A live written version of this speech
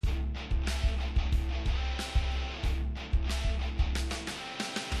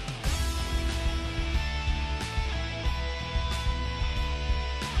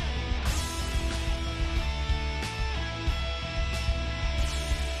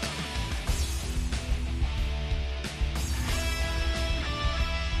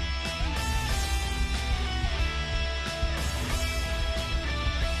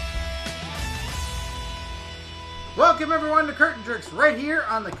Welcome everyone to Curtain Jerks, right here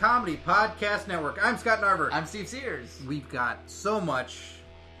on the Comedy Podcast Network. I'm Scott Narver. I'm Steve Sears. We've got so much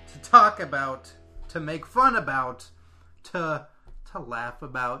to talk about, to make fun about, to laugh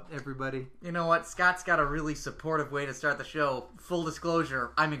about, everybody. You know what? Scott's got a really supportive way to start the show. Full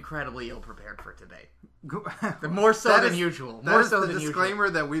disclosure, I'm incredibly ill-prepared for today. More so than usual. That is the disclaimer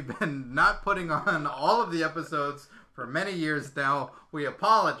that we've been not putting on all of the episodes for many years now. We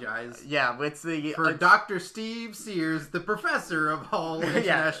apologize. Yeah, it's the... For Dr. Steve Sears, the professor of all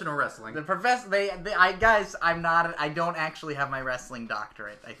international wrestling. The professor... I don't actually have my wrestling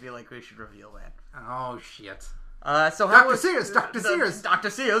doctorate. I feel like we should reveal that. Oh, shit. So Dr. Sears! Dr. Sears!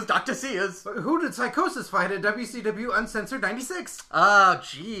 Dr. Sears! Who did Psychosis fight at WCW Uncensored 96? Oh,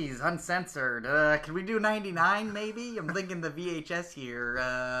 jeez. Uncensored. Can we do 99, maybe? I'm thinking the VHS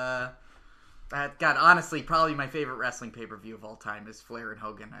here. God, honestly, probably my favorite wrestling pay-per-view of all time is Flair and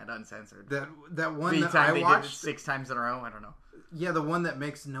Hogan at Uncensored. That one that I watched... Did it 6 times in a row? I don't know. Yeah, the one that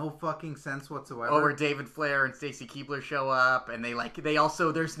makes no fucking sense whatsoever. Oh, where David Flair and Stacy Keibler show up, and they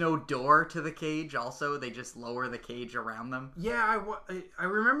also, there's no door to the cage, also. They just lower the cage around them. Yeah, I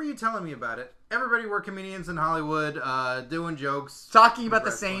remember you telling me about it. Everybody were comedians in Hollywood, doing jokes. Talking about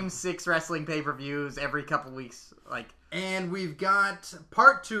the same 6 wrestling pay-per-views every couple weeks, And we've got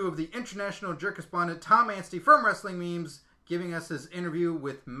part 2 of the international jerk correspondent Tom Anstey from Wrestling Memes giving us his interview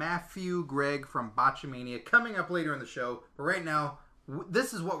with Matthew Gregg from Botchamania coming up later in the show. But right now,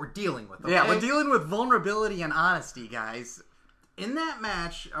 this is what we're dealing with. Okay? Yeah, we're dealing with vulnerability and honesty, guys. In that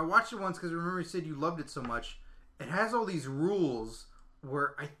match, I watched it once because I remember you said you loved it so much. It has all these rules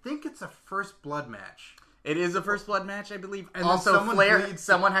where I think it's a first blood match. It is a first blood match, I believe. And also,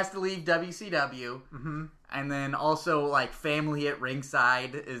 someone has to leave WCW. Mm-hmm. And then also, family at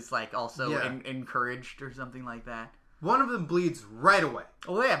ringside is, also encouraged or something like that. One of them bleeds right away.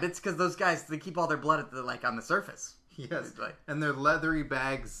 Oh, yeah, but it's because those guys, they keep all their blood on the surface. Yes, and they're leathery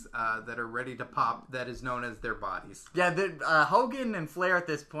bags that are ready to pop that is known as their bodies. Yeah, Hogan and Flair at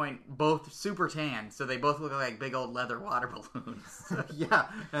this point, both super tan, so they both look like big old leather water balloons. Yeah,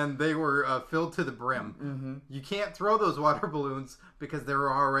 and they were filled to the brim. Mm-hmm. You can't throw those water balloons because they're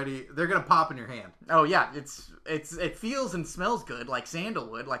going to pop in your hand. Oh, yeah, it feels and smells good, like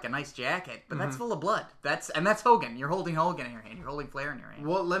sandalwood, like a nice jacket, but that's full of blood. That's Hogan. You're holding Hogan in your hand. You're holding Flair in your hand.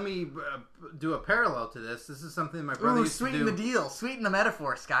 Well, let me do a parallel to this. This is something my brother used to do. Sweeten the deal. Sweeten the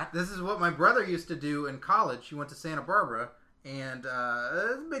metaphor, Scott. This is what my brother used to do in college. He went to Santa Barbara, and it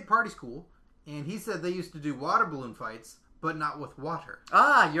was a big party school, and he said they used to do water balloon fights, but not with water.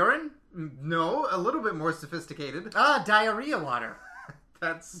 Ah, urine? No, a little bit more sophisticated. Ah, diarrhea water.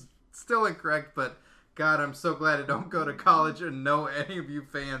 That's still incorrect, but God, I'm so glad I don't go to college and know any of you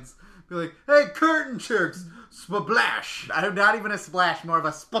fans. Be like, hey, Curtain Jerks, splash. Not even a splash, more of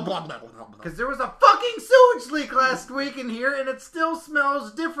a because there was a fucking sewage leak last week in here, and it still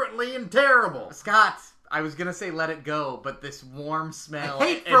smells differently and terrible. Scott, I was gonna say let it go, but this warm smell... I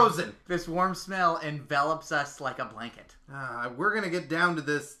hate Frozen. This warm smell envelops us like a blanket. We're gonna get down to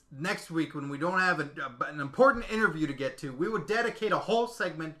this next week when we don't have an important interview to get to. We would dedicate a whole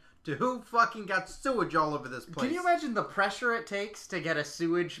segment to who fucking got sewage all over this place. Can you imagine the pressure it takes to get a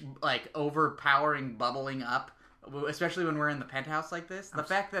sewage, overpowering, bubbling up? Especially when we're in the penthouse like this. The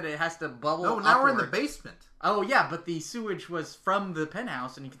fact that it has to bubble No, now upward. we're in the basement. Oh, yeah, but the sewage was from the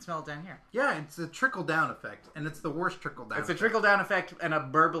penthouse, and you can smell it down here. Yeah, it's a trickle-down effect, and it's the worst trickle-down effect. It's a trickle-down effect and a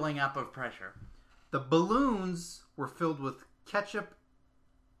burbling up of pressure. The balloons were filled with ketchup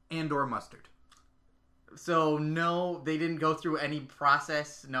and or mustard. So, no, they didn't go through any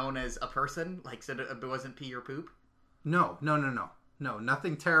process known as a person? So it wasn't pee or poop? No,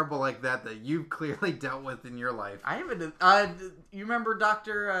 nothing terrible like that you've clearly dealt with in your life. I haven't. You remember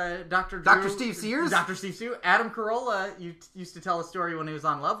Dr. Steve Sears? Dr. Steve Sears? Adam Carolla used to tell a story when he was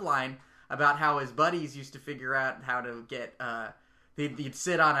on Loveline about how his buddies used to figure out how to get... You'd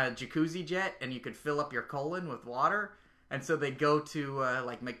sit on a jacuzzi jet and you could fill up your colon with water. And so they'd go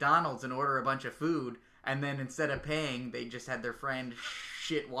to McDonald's and order a bunch of food. And then instead of paying, they just had their friend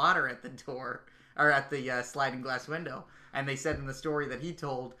shit water at the door. Or at the sliding glass window. And they said in the story that he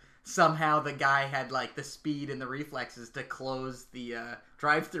told, somehow the guy had the speed and the reflexes to close the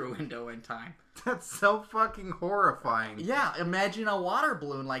drive-thru window in time. That's so fucking horrifying. Yeah, imagine a water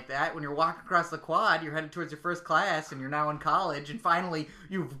balloon like that when you're walking across the quad, you're headed towards your first class, and you're now in college, and finally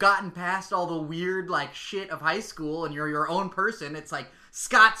you've gotten past all the weird, shit of high school, and you're your own person. It's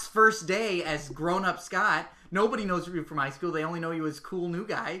Scott's first day as grown-up Scott. Nobody knows you from high school. They only know you as cool new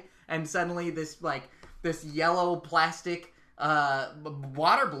guy. And suddenly this yellow plastic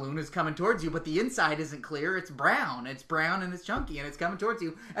water balloon is coming towards you, but the inside isn't clear. It's brown and it's chunky, and it's coming towards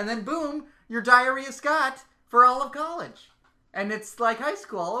you. And then boom, your diarrhea Scott for all of college. And it's like high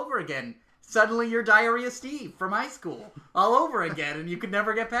school all over again. Suddenly you're Diarrhea Steve from high school all over again, and you could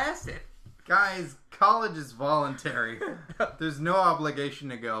never get past it. Guys, college is voluntary. There's no obligation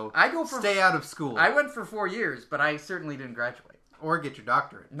to go. Stay out of school. I went for 4 years, but I certainly didn't graduate. Or get your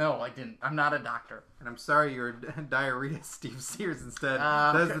doctorate. No, I didn't. I'm not a doctor. And I'm sorry you're Diarrhea Steve Sears instead.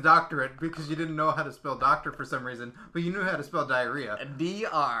 That's the doctorate, because you didn't know how to spell doctor for some reason, but you knew how to spell diarrhea.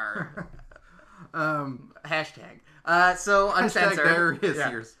 DR. Hashtag. So, Hashtag uncensored. Diarrhea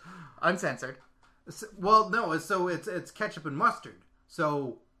Sears. Uncensored. Well, no, so it's ketchup and mustard.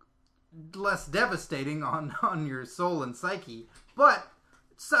 So, less devastating on your soul and psyche, but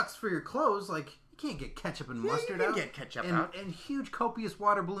it sucks for your clothes. Like, you can't get ketchup and mustard you out. can get ketchup out. And huge copious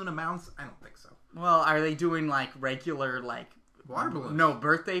water balloon amounts? I don't think so. Well, are they doing like regular water balloons? No,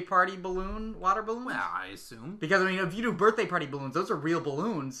 birthday party water balloons? Well, I assume. Because, I mean, if you do birthday party balloons, those are real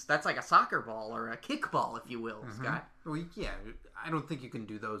balloons. That's like a soccer ball or a kickball, if you will, Scott. Well, yeah, I don't think you can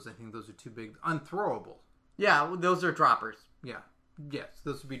do those. I think those are too big. Unthrowable. Yeah, well, those are droppers. Yeah. Yes,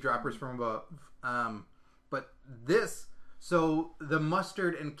 those would be droppers from above. But this, so the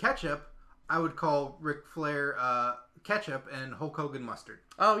mustard and ketchup, I would call Ric Flair ketchup and Hulk Hogan mustard.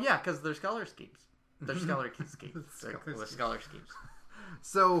 Oh, yeah, because there's color schemes. There's color schemes. There's color schemes.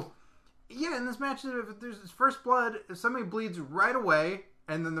 So, yeah, in this match, if there's first blood, if somebody bleeds right away,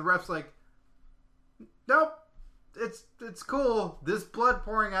 and then the ref's like, nope, it's cool. This blood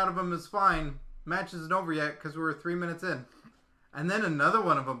pouring out of him is fine. Match isn't over yet because we're 3 minutes in. And then another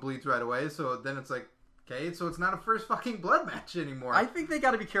one of them bleeds right away, so then it's like, okay, so it's not a first fucking blood match anymore. I think they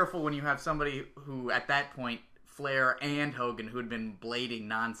got to be careful when you have somebody who, at that point, Flair and Hogan, who had been blading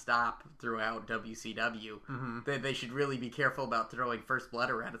nonstop throughout WCW, that they should really be careful about throwing first blood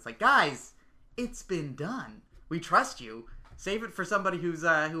around. It's like, guys, it's been done. We trust you. Save it for somebody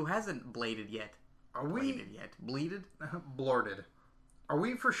who hasn't bladed yet. Are we bladed yet? Bleeded? Blorted. Are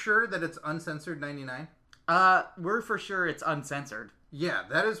we for sure that it's uncensored 99? We're for sure it's uncensored. Yeah,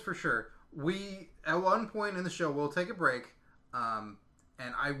 that is for sure. We, at one point in the show, we'll take a break, and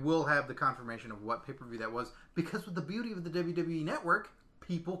I will have the confirmation of what pay-per-view that was, because with the beauty of the WWE Network,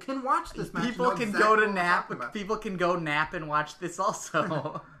 people can watch this match. People can go to nap. People can go nap and watch this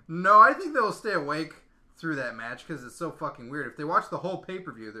also. No, I think they'll stay awake through that match because it's so fucking weird. If they watch the whole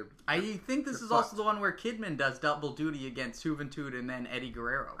pay-per-view, I think this is fucked. Also the one where Kidman does double duty against Juventud and then Eddie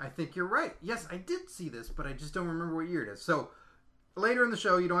Guerrero. I think you're right. Yes, I did see this, but I just don't remember what year it is. So, later in the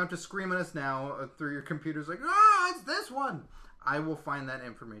show, you don't have to scream at us now through your computers like, it's this one. I will find that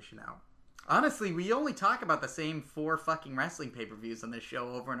information out. Honestly, we only talk about the same 4 fucking wrestling pay-per-views on this show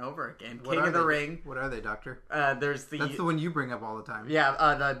over and over again. What King of the Ring. What are they, Doctor? That's the one you bring up all the time.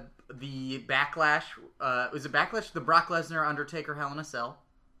 Yeah, the Backlash. Was it Backlash? The Brock Lesnar Undertaker Hell in a Cell.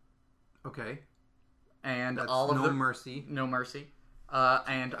 Okay. And that's all of No Mercy. No Mercy.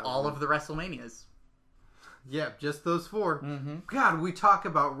 And all of the WrestleManias. Yeah, just those 4. Mm-hmm. God, we talk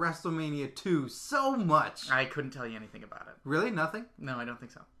about WrestleMania 2 so much. I couldn't tell you anything about it. Really? Nothing? No, I don't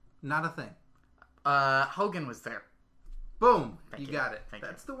think so. Not a thing. Hogan was there. Boom. Thank you. Got it. Thank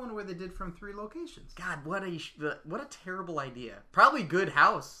That's the one where they did from 3 locations. God, what a terrible idea. Probably good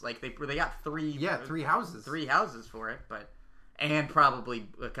house. Like they got 3. Yeah, 3 houses. 3 houses for it, and probably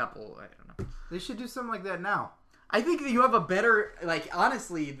a couple. I don't know. They should do something like that now. I think that you have a better,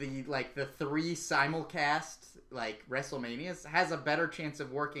 honestly, the 3 simulcast WrestleManias has a better chance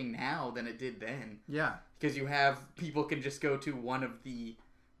of working now than it did then. Yeah, because people can just go to one of the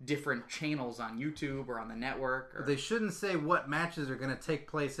different channels on YouTube or on the network. But they shouldn't say what matches are going to take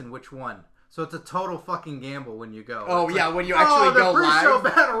place in which one. So it's a total fucking gamble when you go. Oh, yeah, when you actually go live. Oh, the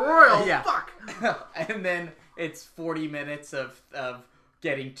pre-show battle royal. Yeah. Fuck. And then it's 40 minutes of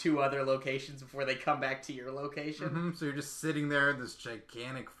getting 2 other locations before they come back to your location. Mm-hmm. So you're just sitting there in this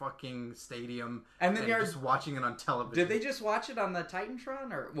gigantic fucking stadium, and then you're just watching it on television. Did they just watch it on the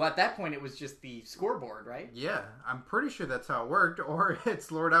Titantron, or at that point it was just the scoreboard, right? Yeah, I'm pretty sure that's how it worked. Or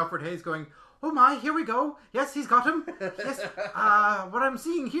it's Lord Alfred Hayes going, "Oh my, here we go. Yes, he's got him. Yes. What I'm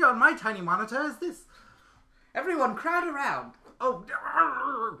seeing here on my tiny monitor is this. Everyone, crowd around. Oh,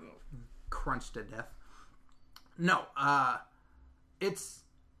 crunched to death. No, it's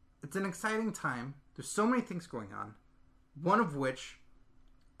an exciting time. There's so many things going on. One of which,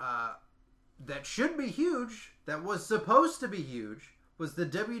 that should be huge, that was supposed to be huge, was the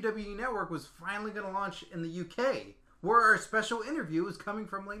WWE Network was finally going to launch in the UK, where our special interview is coming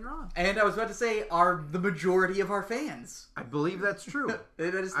from later on. And I was about to say, are the majority of our fans. I believe that's true.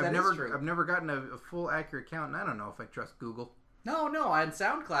 That is true. I've never gotten a full accurate count, and I don't know if I trust Google. No, on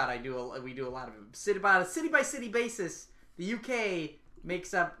SoundCloud we do a lot of it. On a city by city basis. The UK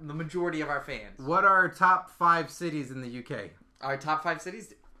makes up the majority of our fans. What are top 5 cities in the UK? Our top 5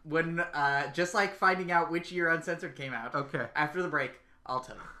 cities? When, just like finding out which year Uncensored came out. Okay. After the break, I'll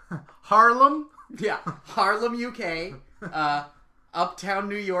tell you. Harlem? Yeah. Harlem, UK. Uptown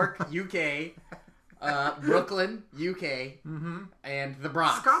New York, UK. Brooklyn, UK. Mm-hmm. And the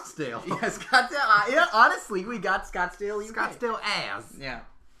Bronx. Scottsdale. Yeah, Scottsdale. Yeah, honestly, we got Scottsdale, UK. Scottsdale ass. Yeah.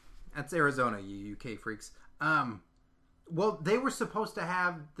 That's Arizona, you UK freaks. Well, they were supposed to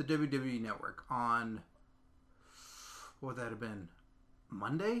have the WWE Network on, what would that have been?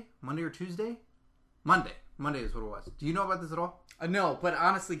 Monday or Tuesday? Monday is what it was. Do you know about this at all? No, but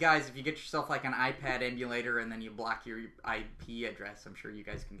honestly, guys, if you get yourself like an iPad emulator and then you block your IP address, I'm sure you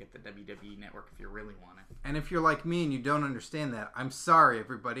guys can get the WWE Network if you really want it. And if you're like me and you don't understand that, I'm sorry,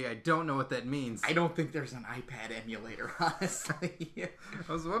 everybody. I don't know what that means. I don't think there's an iPad emulator, honestly.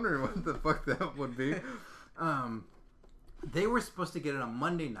 I was wondering what the fuck that would be. They were supposed to get it on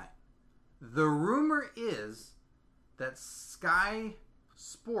Monday night. The rumor is that Sky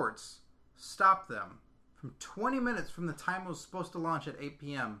Sports stopped them from 20 minutes from the time it was supposed to launch at 8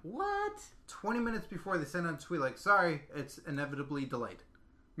 p.m. What? 20 minutes before they sent out a tweet like, sorry, it's inevitably delayed.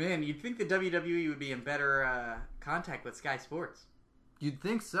 Man, you'd think the WWE would be in better contact with Sky Sports. You'd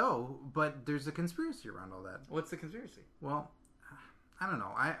think so, but there's a conspiracy around all that. What's the conspiracy? Well, I don't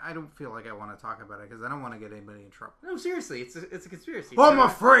know. I don't feel like I want to talk about it because I don't want to get anybody in trouble. No, seriously, it's a conspiracy. I'm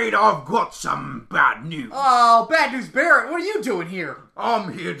afraid I've got some bad news. Oh, Bad News Barrett, what are you doing here?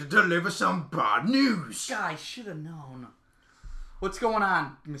 I'm here to deliver some bad news. Guy, should have known. What's going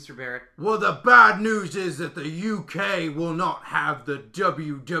on, Mr. Barrett? Well, the bad news is that the UK will not have the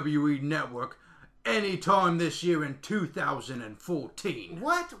WWE Network anytime this year in 2014.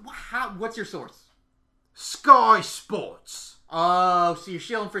 What? How? What's your source? Sky Sports. Oh, so you're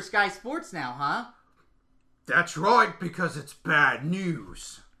shilling for Sky Sports now, huh? That's right, because it's bad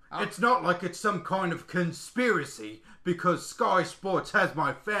news. Oh. It's not like it's some kind of conspiracy because Sky Sports has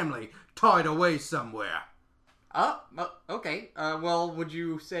my family tied away somewhere. Oh, okay. Well, would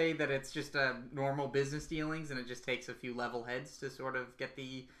you say that it's just normal business dealings and it just takes a few level heads to sort of get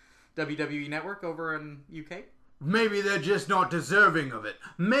the WWE Network over in UK? Maybe they're just not deserving of it.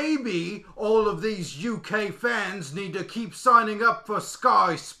 Maybe all of these UK fans need to keep signing up for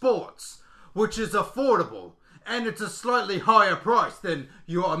Sky Sports, which is affordable, and it's a slightly higher price than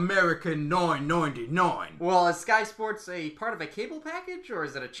your American $9.99. Well, is Sky Sports a part of a cable package, or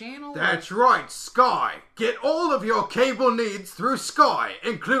is it a channel? That's right, Sky. Get all of your cable needs through Sky,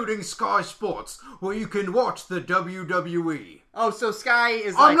 including Sky Sports, where you can watch the WWE. Oh, so Sky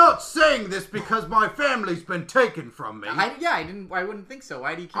is like... I'm not saying this because my family's been taken from me. I wouldn't think so.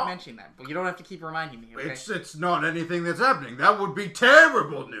 Why do you keep mentioning that? Well, you don't have to keep reminding me, okay? It's not anything that's happening. That would be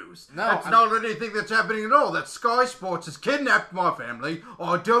terrible news. No, it's not anything that's happening at all. That Sky Sports has kidnapped my family,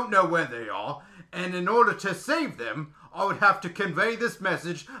 or I don't know where they are, and in order to save them, I would have to convey this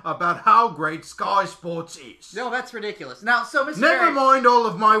message about how great Sky Sports is. No, that's ridiculous. Now, so Mr. Never Barrett, mind all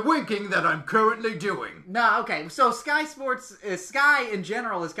of my winking that I'm currently doing. No, okay. So Sky Sports, Sky in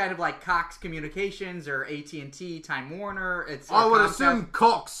general is kind of like Cox Communications or AT&T, Time Warner. I would assume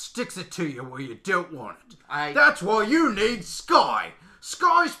Cox sticks it to you where you don't want it. That's why you need Sky.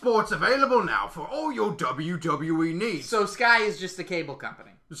 Sky Sports available now for all your WWE needs. So Sky is just a cable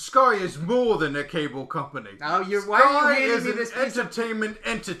company. Sky is more than a cable company. Oh, Sky are you handing me this entertainment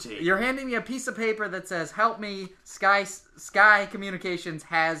entity. You're handing me a piece of paper that says, help me, Sky Communications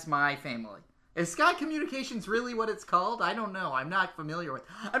has my family. Is Sky Communications really what it's called? I don't know. I'm not familiar with...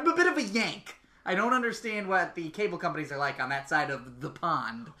 I'm a bit of a yank. I don't understand what the cable companies are like on that side of the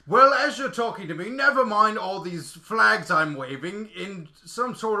pond. Well, as you're talking to me, never mind all these flags I'm waving in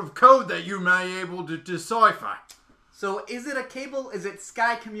some sort of code that you may be able to decipher. So is it a cable? Is it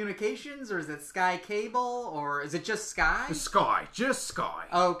Sky Communications or is it Sky Cable or is it just Sky? Sky. Just Sky.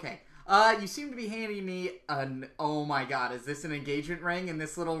 Okay. You seem to be handing me an... Oh my god, is this an engagement ring in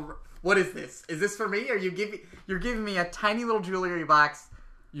this little... What is this? Is this for me? Or you're giving me a tiny little jewelry box?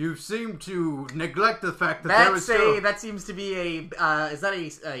 You seem to neglect the fact that there is that seems to be is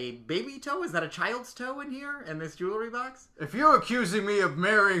that a baby toe? Is that a child's toe in here, in this jewelry box? If you're accusing me of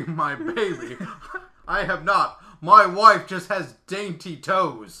marrying my baby, I have not. My wife just has dainty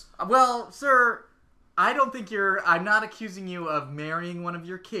toes. Well, sir, I don't think I'm not accusing you of marrying one of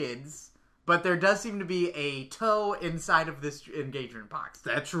your kids, but there does seem to be a toe inside of this engagement box.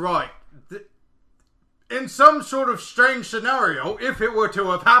 That's right. In some sort of strange scenario, if it were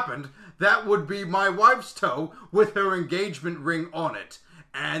to have happened, that would be my wife's toe with her engagement ring on it.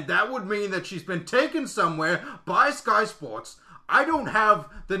 And that would mean that she's been taken somewhere by Sky Sports. I don't have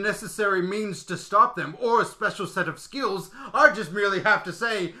the necessary means to stop them or a special set of skills. I just merely have to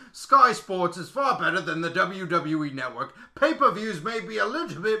say Sky Sports is far better than the WWE Network. Pay-per-views may be a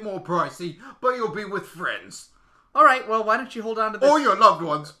little bit more pricey, but you'll be with friends. All right, well, why don't you hold on to this? Or your loved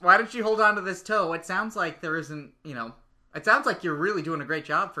ones. Why don't you hold on to this toe? It sounds like there isn't, it sounds like you're really doing a great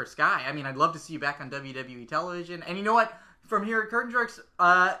job for Sky. I mean, I'd love to see you back on WWE television. And you know what? From here at Curtain Jerks,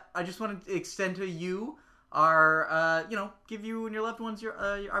 I just want to extend to you our, give you and your loved ones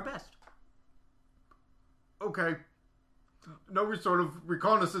our best. Okay. No sort of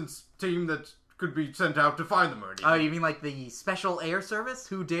reconnaissance team that could be sent out to find them or anything. Oh, you mean like the Special Air Service?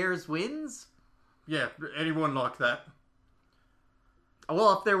 Who dares wins? Yeah, anyone like that.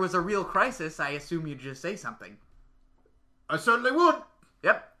 Well, if there was a real crisis, I assume you'd just say something. I certainly would.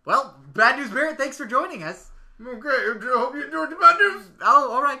 Yep. Well, Bad News Barrett, thanks for joining us. Okay, I hope you enjoyed the bad news.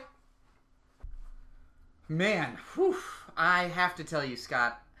 Oh, all right. Man, whew, I have to tell you,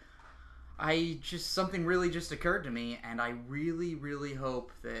 Scott, something really just occurred to me, and I really, really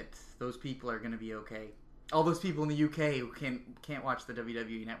hope that those people are going to be okay. All those people in the UK who can't watch the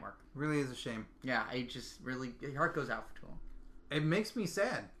WWE Network. Really is a shame. Yeah, your heart goes out to them. It makes me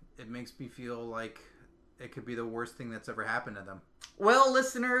sad. It makes me feel like it could be the worst thing that's ever happened to them. Well,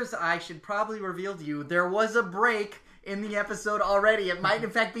 listeners, I should probably reveal to you, there was a break in the episode already. It might, in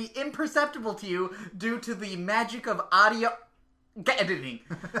fact, be imperceptible to you due to the magic of audio editing.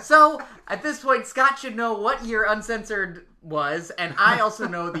 So, at this point, Scott should know what year Uncensored was, and I also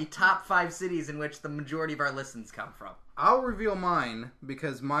know the top 5 cities in which the majority of our listens come from. I'll reveal mine,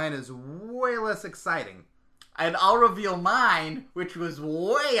 because mine is way less exciting. And I'll reveal mine, which was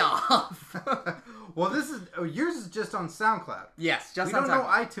way off. Well, yours is just on SoundCloud. Yes, just we on SoundCloud. We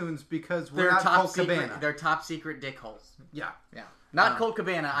don't know iTunes because we're not Colt Cabana. They're top secret dickholes. Yeah. Not Colt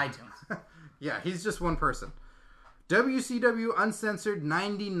Cabana, iTunes. Yeah, he's just one person. WCW Uncensored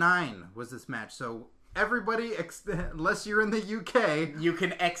 99 was this match. So everybody, unless you're in the UK... You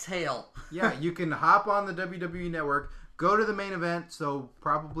can exhale. Yeah, you can hop on the WWE Network, go to the main event, so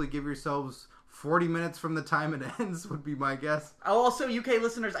probably give yourselves 40 minutes from the time it ends would be my guess. Also, UK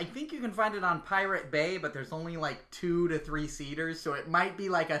listeners, I think you can find it on Pirate Bay, but there's only like 2 to 3 seaters, so it might be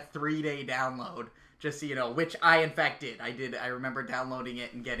like a 3-day download, just so you know, which I in fact did. I remember downloading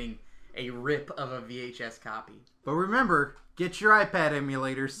it and getting a rip of a VHS copy. But remember, get your iPad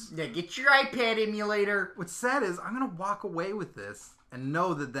emulators. Yeah, get your iPad emulator. What's sad is I'm going to walk away with this and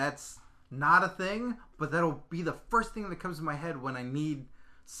know that that's not a thing, but that'll be the first thing that comes to my head when I need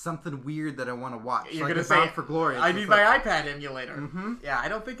something weird that I want to watch. You're like gonna say for Glory. I need my iPad emulator. Mm-hmm. Yeah, I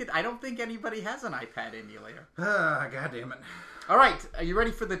don't think anybody has an iPad emulator. God damn it! All right, are you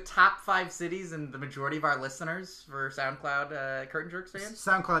ready for the top 5 cities and the majority of our listeners for SoundCloud Curtain Jerks fans?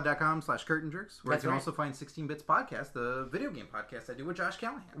 SoundCloud.com/Curtain Jerks, where That's you can right. also find 16 Bits Podcast, the video game podcast I do with Josh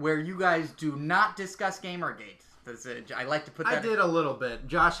Callahan. Where you guys do not discuss Gamergate. I like to put that. I did a little bit.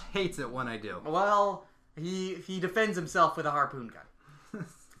 Josh hates it when I do. Well, he defends himself with a harpoon gun.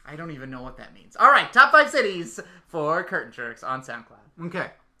 I don't even know what that means. All right, top 5 cities for Curtain Jerks on SoundCloud.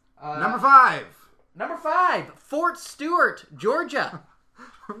 Okay. Number 5. Number 5, Fort Stewart, Georgia.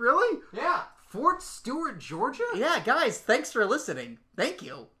 Really? Yeah. Fort Stewart, Georgia? Yeah, guys, thanks for listening. Thank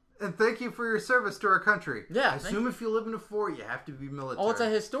you. And thank you for your service to our country. Yeah. I assume if you live in a fort, you have to be military. Oh, it's a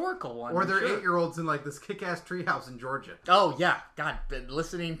historical one. Or they're 8-year-olds in like this kick-ass treehouse in Georgia. Oh yeah, God, but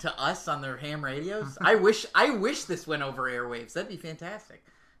listening to us on their ham radios. I wish this went over airwaves. That'd be fantastic.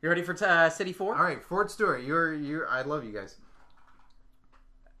 You ready for City 4? All right, Fort Stewart. I love you guys.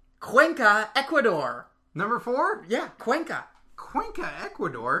 Cuenca, Ecuador. Number 4? Yeah, Cuenca. Cuenca,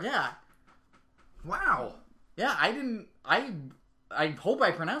 Ecuador? Yeah. Wow. Yeah, I hope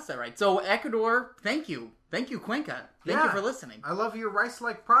I pronounced that right. So, Ecuador, thank you. Thank you, Cuenca. Thank you for listening. I love your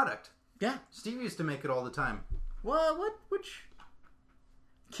rice-like product. Yeah. Steve used to make it all the time. Which?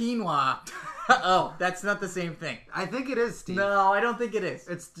 Quinoa. Oh, that's not the same thing. I think it is, Steve. No, I don't think it is.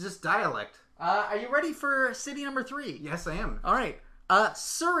 It's just dialect. Are you ready for city number 3? Yes, I am. All right.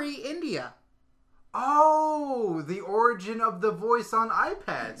 Surrey, India. Oh, the origin of the voice on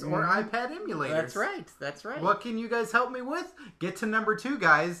iPads or iPad emulators. That's right. What can you guys help me with? Get to number 2,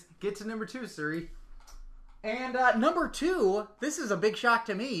 guys. Get to number 2, Surrey. And number 2, this is a big shock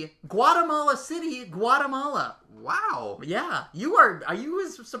to me. Guatemala City, Guatemala. Wow. Yeah. Are you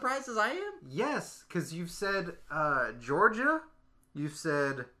as surprised as I am? Yes, because you've said Georgia. You've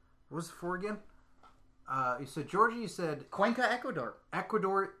said, what was it for again? You said Georgia, you said... Cuenca, Ecuador.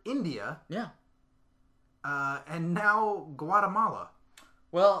 Ecuador, India. Yeah. And now Guatemala.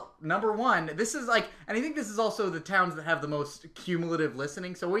 Well, number 1, this is and I think this is also the towns that have the most cumulative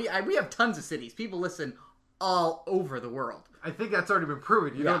listening. So we have tons of cities. People listen all over the world. I think that's already been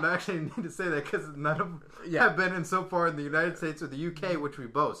proven. You Yeah. don't actually need to say that because none of them Yeah. have been in so far in the United States or the UK, which we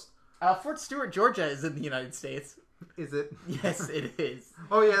boast. Fort Stewart, Georgia is in the United States. Is it? Yes, it is.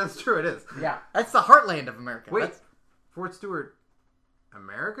 Oh, yeah, that's true. It is. Yeah. That's the heartland of America. Wait. That's... Fort Stewart,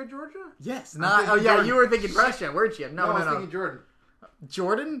 America, Georgia? Yes. I'm Not. thinking Oh, yeah, Jordan. you were thinking Russia, weren't you? I was thinking Jordan.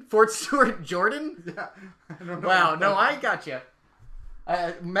 Jordan? Fort Stewart, Jordan? Yeah. I don't know. Wow, no, I got you.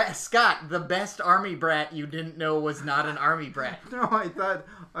 Scott, the best army brat you didn't know was not an army brat. No,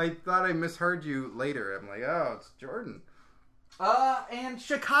 I thought I misheard you later. I'm like, oh, it's Jordan. And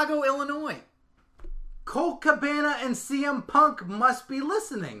Chicago, Illinois. Colt Cabana and CM Punk must be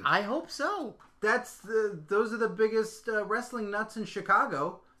listening. I hope so. Those are the biggest wrestling nuts in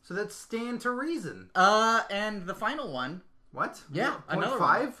Chicago, so that's stand to reason. And the final one. What? Yeah, another 0.5?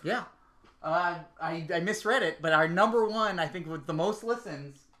 one. Yeah. I misread it, but our number one, I think, with the most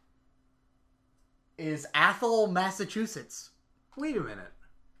listens is Athol, Massachusetts. Wait a minute.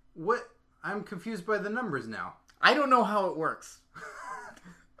 What? I'm confused by the numbers now. I don't know how it works.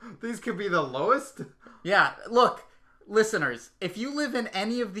 These could be the lowest? Yeah, look, listeners, if you live in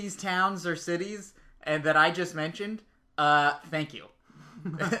any of these towns or cities and that I just mentioned, thank you.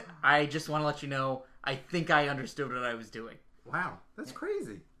 I just want to let you know, I think I understood what I was doing. Wow, that's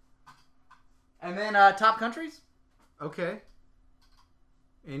crazy. And then top countries? Okay.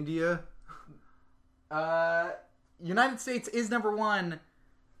 India. United States is number one,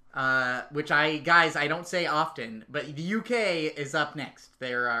 which I don't say often, but the UK is up next.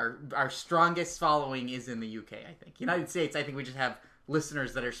 Our strongest following is in the UK, I think. United States, I think we just have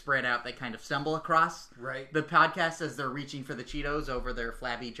listeners that are spread out that kind of stumble across the podcast as they're reaching for the Cheetos over their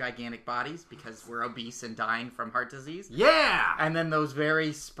flabby, gigantic bodies because we're obese and dying from heart disease. Yeah! And then those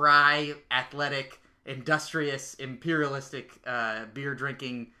very spry, athletic, industrious, imperialistic,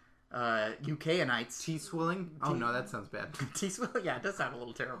 beer-drinking UKianites. Tea swilling? Oh, no, that sounds bad. Tea swilling? Yeah, it does sound a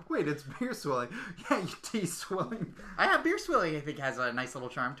little terrible. Wait, it's beer swilling. Yeah, tea swilling. Beer swilling, I think, has a nice little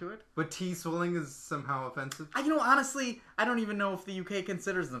charm to it. But tea swilling is somehow offensive? Honestly, I don't even know if the UK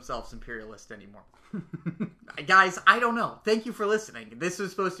considers themselves imperialist anymore. Guys, I don't know. Thank you for listening. This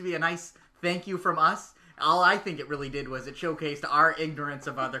was supposed to be a nice thank you from us. All I think it really did was it showcased our ignorance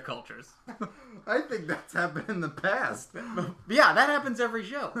of other cultures. I think that's happened in the past. Yeah, that happens every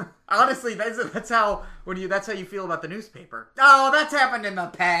show. Honestly, that's how you feel about the newspaper. Oh, that's happened in the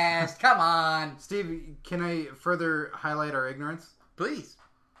past. Come on, Steve, can I further highlight our ignorance? please.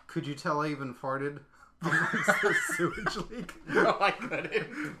 Could you tell I even farted amongst the sewage leak? No, I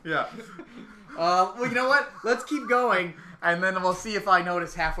couldn't. Yeah. Well, you know what? Let's keep going, and then we'll see if I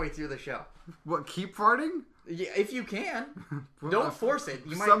notice halfway through the show. What, keep farting? Yeah, if you can, don't force it.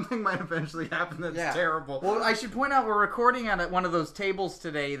 Something might eventually happen that's terrible. Well, I should point out we're recording on one of those tables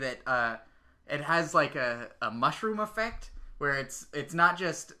today that it has like a mushroom effect where it's not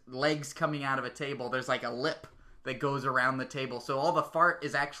just legs coming out of a table. There's like a lip that goes around the table, so all the fart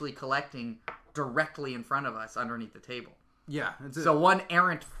is actually collecting directly in front of us underneath the table. Yeah. So one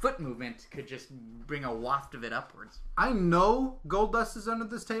errant foot movement could just bring a waft of it upwards. I know Goldust is under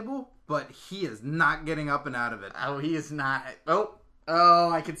this table, but he is not getting up and out of it. Oh, he is not. Oh,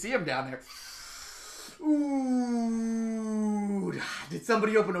 I can see him down there. Ooh, did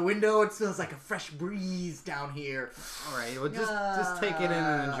somebody open a window? It smells like a fresh breeze down here. All right, well, just take it in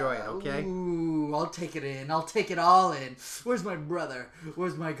and enjoy it, okay? Ooh, I'll take it in. I'll take it all in. Where's my brother?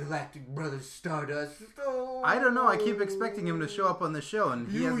 Where's my galactic brother Stardust? Oh. I don't know. I keep expecting him to show up on the show, and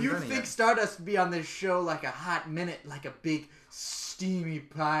he hasn't You done it think yet. Stardust would be on this show like a hot minute, like a big steamy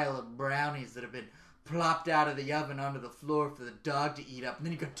pile of brownies that have been plopped out of the oven onto the floor for the dog to eat up, and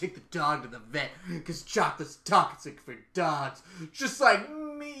then you gotta take the dog to the vet because chocolate's toxic for dogs, just like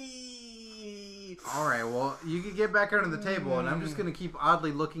me. All right, well, you can get back under the table, and I'm just going to keep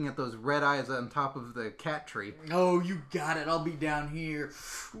oddly looking at those red eyes on top of the cat tree. Oh, you got it. I'll be down here.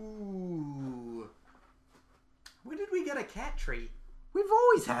 Ooh. Where did we get a cat tree? We've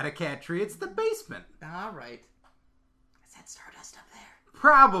always had a cat tree. It's the basement. All right. Is that Stardust up there?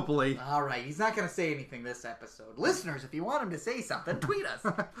 Probably. All right. He's not going to say anything this episode. Listeners, if you want him to say something, tweet us.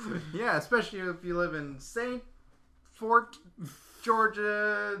 Yeah, especially if you live in St. Fort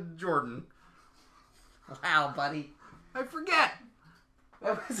Georgia, Jordan. Wow, buddy. I forget.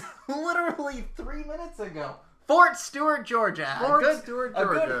 That was literally 3 minutes ago. Fort Stewart, Georgia. Fort Stewart,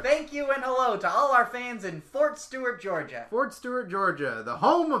 Georgia. A good thank you and hello to all our fans in Fort Stewart, Georgia. Fort Stewart, Georgia, the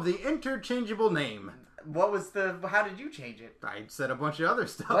home of the interchangeable name. How did you change it? I said a bunch of other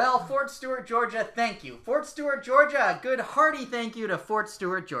stuff. Well, Fort Stewart, Georgia, thank you. Fort Stewart, Georgia, a good hearty thank you to Fort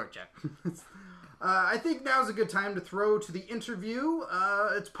Stewart, Georgia. I think now's a good time to throw to the interview.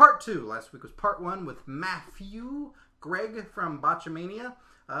 It's part 2. Last week was part 1 with Matthew Greg from Botchamania.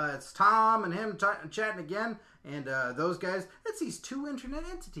 It's Tom and him chatting again, and those guys. It's these two internet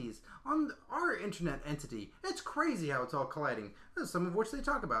entities on our internet entity. It's crazy how it's all colliding. This is some of which they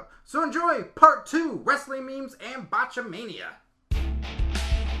talk about. So enjoy part 2, Wrestling Memes and Botchamania.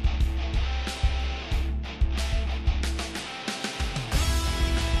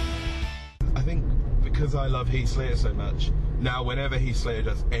 I think because I love Heath Slater so much, now whenever Heath Slater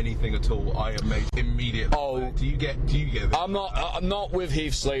does anything at all, I am made immediately. Oh, do you get this? I'm not with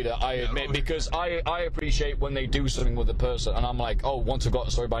Heath Slater, I admit, because I appreciate when they do something with a person, and I'm like, oh, once I've got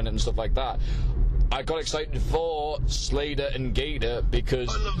a story behind it and stuff like that. I got excited for Slater and Gator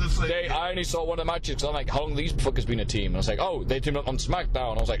because I love the Slater. I only saw one of the matches because I'm like, how long have these fuckers been a team? And I was like, oh, they teamed up on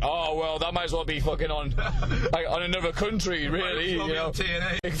SmackDown. I was like, oh, well, that might as well be fucking on like, on another country, really, you know,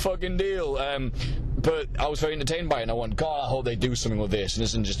 big fucking deal. But I was very entertained by it, and I went, God, I hope they do something with this, and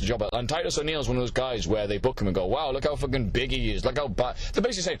this isn't just a job. And Titus O'Neil's one of those guys where they book him and go, wow, look how fucking big he is, look how bad. They're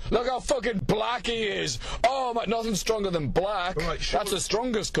basically saying, look how fucking black he is. Oh, my, nothing's stronger than black. Right, sure. That's the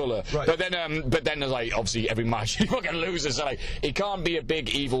strongest colour. Right. But then there's like, obviously, every match he fucking loses. So like, he can't be a big,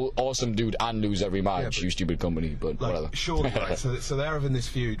 evil, awesome dude and lose every match, you stupid company, but like, whatever. Surely, right, so they're having this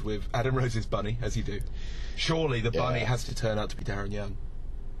feud with Adam Rose's bunny, as you do. Surely the bunny has to turn out to be Darren Young.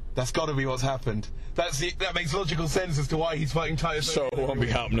 That's got to be what's happened. That makes logical sense as to why he's fighting Titus. So it won't be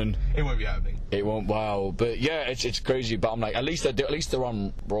happening. It won't be happening. It won't. Wow. But yeah, it's crazy. But I'm like, at least they're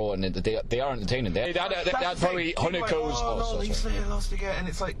on Raw and they are entertaining. They had probably Honeycombs. Oh, no, he's lost again, and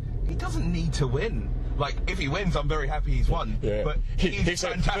it's like he doesn't need to win. Like, if he wins, I'm very happy he's won. Yeah. But he's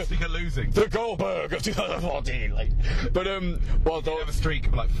fantastic at losing. The Goldberg of 2014. Like, but well, they have a streak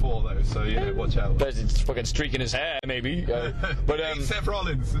of like 4 though, so you know, watch out. There's a fucking streak in his hair, maybe. But Seth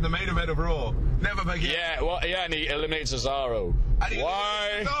Rollins in the main event of Raw. Never forget. Yeah, well, yeah, and he eliminates Cesaro.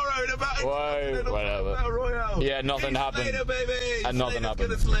 Why? Cesaro in a battle. Why? Whatever. Royale. Yeah, nothing happened. Slater, baby. And nothing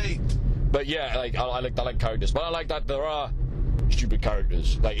happened. But yeah, like I like characters, but I like that there are stupid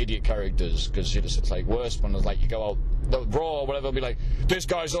characters, like idiot characters, because it's like worse when it's like you go out the Raw or whatever, and be like, this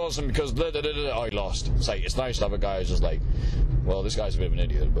guy's awesome because oh, he lost. It's like, it's nice to have a guy who's just like, well, this guy's a bit of an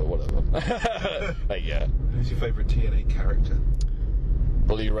idiot, but whatever. Like, yeah. Who's your favourite TNA character?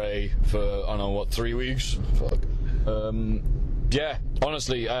 Bully Ray for, I don't know, what, 3 weeks? Fuck. Yeah,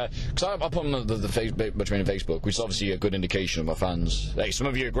 honestly, because I put on the Facebook, between Facebook, which is obviously a good indication of my fans. Like, some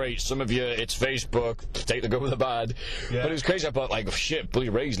of you are great, some of you, it's Facebook, take the good with the bad. Yeah. But it was crazy, I thought, like, oh, shit, Bully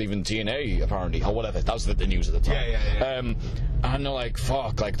Ray's leaving TNA, apparently, or whatever, that was the news at the time. Yeah. And I'm like,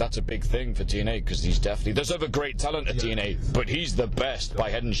 fuck, like, that's a big thing for TNA, because he's definitely, there's other great talent at TNA, but he's the best by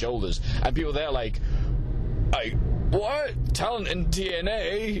head and shoulders. And people there like, what? Talent in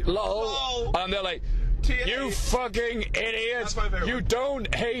TNA? Lol. And they're like, TNA. You fucking idiots! You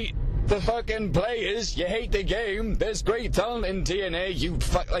don't hate the fucking players, you hate the game. There's great talent in TNA. You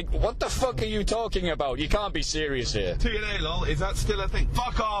like, what the fuck are you talking about? You can't be serious here. TNA, lol, is that still a thing?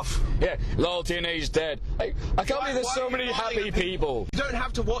 Fuck off! Yeah, lol, TNA's dead. Like, I can't believe there's so many happy people. You don't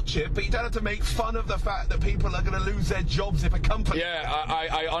have to watch it, but you don't have to make fun of the fact that people are going to lose their jobs if a company... Yeah,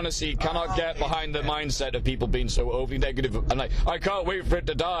 I honestly cannot get behind the mindset of people being so overly negative. I'm like, I can't wait for it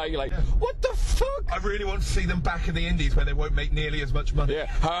to die. You're like, what the fuck? I really want to see them back in the indies where they won't make nearly as much money. Yeah,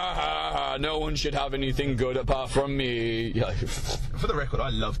 ha ha. No one should have anything good apart from me. For the record, I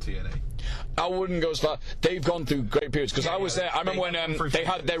love TNA. I wouldn't go as far. They've gone through great periods because I was there. I remember when they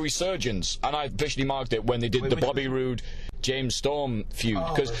had their resurgence, and I officially marked it when they did the Bobby Roode James Storm feud,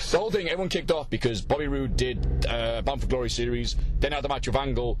 because the whole thing, everyone kicked off because Bobby Roode did Bound for Glory series, then had the match with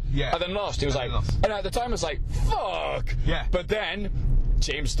Angle, and then lost. He was like, and at the time I was like, fuck. Yeah. But then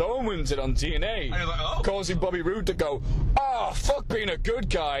James Storm wins it on TNA, like, causing Bobby Roode to go, oh, fuck being a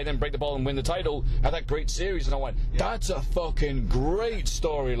good guy, and then break the ball and win the title. Had that great series, and I went, that's a fucking great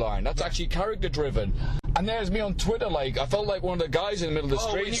storyline. That's actually character driven. And there's me on Twitter, like, I felt like one of the guys in the middle of the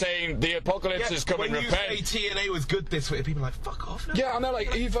street saying, the apocalypse is coming, repent. When you say TNA was good this way, people are like, fuck off now. Yeah, and they're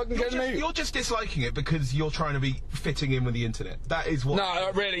like, are you fucking kidding me? You're just disliking it because you're trying to be fitting in with the internet. That is what...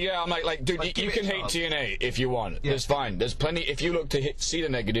 No, really, yeah, I'm like, dude, like, you can hate TNA if you want. Yeah. It's fine. There's plenty, if you look to see the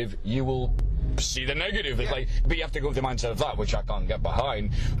negative, you will see the negative. It's like, but you have to go with the mindset of that, which I can't get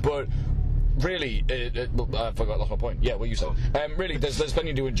behind. But... really, I forgot, lost my point. Yeah, what you said. Really, there's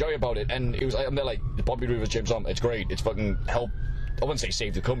plenty to enjoy about it, and it was. And they're like, Bobby Roode, James Storm, it's great. It's fucking help. I wouldn't say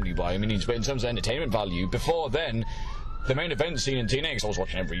save the company, but I mean, in terms of entertainment value. Before then, the main event scene in TNA, because I was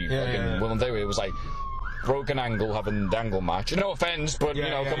watching every fucking Will and Day, it was like, Broken Angle having the Angle match. No offense, but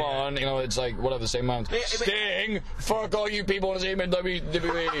come on, it's like whatever, the same amount. Sting, fuck all you people on the same in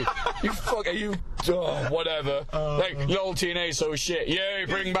WWE. Whatever. Lol, TNA so shit. Yay,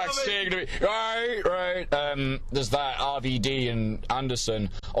 bring back Sting to me. Right. There's that RVD and Anderson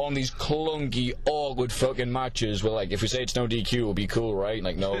on these clunky, awkward fucking matches where, like, if we say it's no DQ, it'll be cool, right?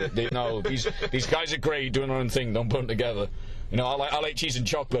 Like, no, these guys are great doing their own thing. Don't put them together. I like cheese and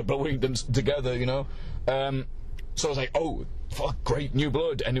chocolate, but we them together. So I was like, oh, fuck, great new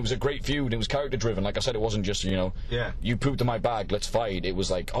blood, and it was a great feud. It was character driven. Like I said, it wasn't just you pooped in my bag, let's fight. It was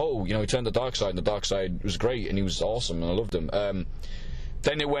like, oh, he turned the dark side, and the dark side was great, and he was awesome, and I loved him.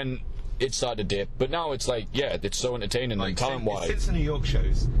 Then it started to dip, but now it's like, yeah, it's so entertaining, like, and talent-wise. Since the New York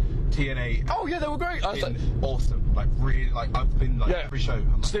shows, TNA. Oh yeah, they were great. Awesome. Like really, like I've been like every show.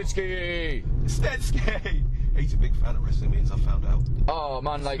 Snitsky. He's a big fan of wrestling memes, I found out. Oh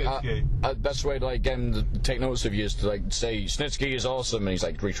man, like that's the way to like get him to take notice of you is to like say Snitsky is awesome, and he's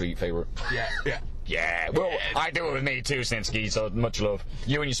like retweet favorite. Yeah. Well, I do it with me too, Snitsky. So much love.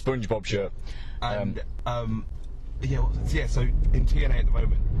 You and your SpongeBob shirt. And so in TNA at the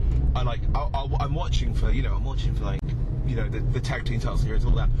moment, I'm watching for the tag team title series,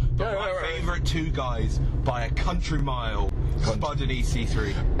 all that. But my favourite two guys by a country mile, Spud and EC3.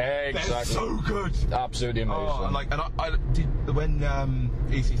 Exactly. They're so good. Absolutely amazing. When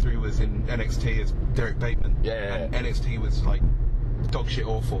EC3 was in NXT as Derek Bateman, and NXT was like dog shit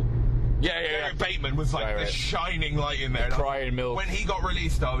awful. Derek Bateman was like the shining light in there. Crying milk. When he got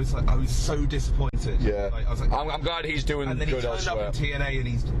released, I was so disappointed. Yeah. I was like, I'm glad he's doing good elsewhere. And then he turned up in TNA and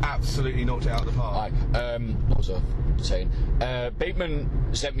he's absolutely knocked it out of the park. What was I saying?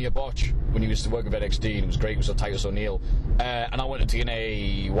 Bateman sent me a botch when he used to work with NXT, and it was great. It was on Titus O'Neil. And I went to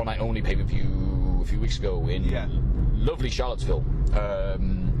TNA One Night Only pay-per-view a few weeks ago in lovely Charlottesville,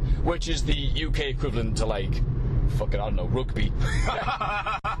 which is the UK equivalent to like fucking, I don't know, rugby.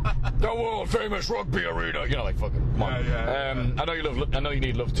 The world famous rugby arena. Like fucking, come on. I know you love. I know you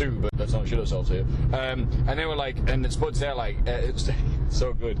need love too, but let's not shit ourselves here. And they were like, and the Spud's there like, it's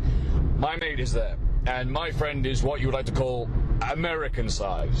so good. My mate is there, and my friend is what you would like to call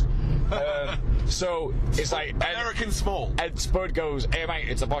American-sized. So it's like American small. And Spud goes, "Hey mate,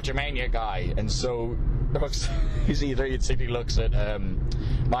 it's a Botchamania guy," and so he simply looks at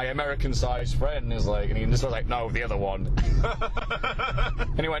my American-sized friend and is like, and he just was like, "No, the other one."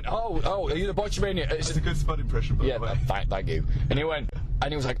 And he went, "Oh, are you the Botchamania?" That's a good Spud impression, by the way. Thank you. And he went,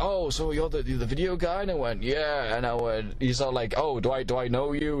 and he was like, "Oh, so you're the video guy?" And I went, "Yeah." And I went, he's all like, "Oh, do I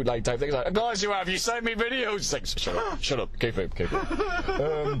know you?" Like type things. Like, "Of course you have. You sent me videos." He's like, "Shut up, kayfabe."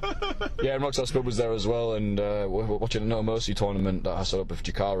 And Rockstar Spud was there as well, and we're watching a No Mercy tournament that I set up with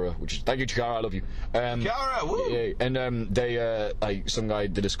Chikara, thank you, Chikara, I love you. Chikara, woo! Yeah, and they like some guy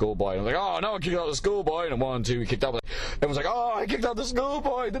did a schoolboy, and I was like, "Oh no, I kicked out the schoolboy," and 1 and 2 he kicked out. Everyone's like, "Oh, I kicked out the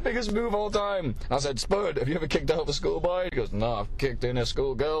schoolboy, the biggest move of all time." And I said, "Spud, have you ever kicked out the schoolboy?" He goes, "No, I've kicked in a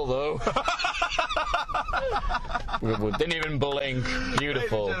schoolgirl though." We didn't even blink.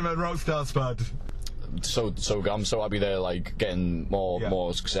 Beautiful. Ladies and gentlemen, Rockstar Spud. So I'm so happy they're like getting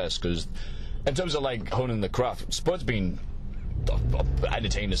more success, because in terms of like honing the craft, Spud's been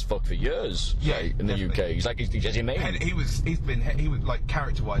entertained as fuck for years. In the UK, he's like he's amazing. He was like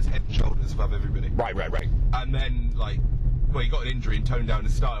character-wise head and shoulders above everybody. Right. And then he got an injury and toned down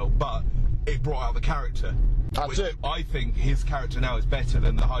his style, but it brought out the character. That's it. I think his character now is better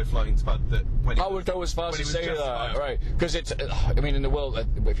than the high-flying Spud that when he I would go as far as to say that, Spud. right? Because it's, I mean, in the world,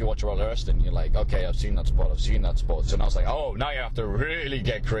 if you watch a lot of wrestling, you're like, okay, I've seen that spot. So now it's like, oh, now you have to really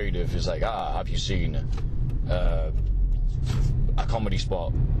get creative. It's like, have you seen a comedy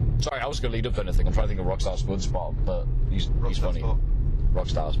spot? Sorry, I was going to lead up to anything. I'm trying to think of Rockstar Spud's spot, but he's funny. Spot.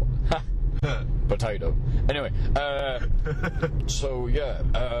 Rockstar Spot. Potato. Anyway, so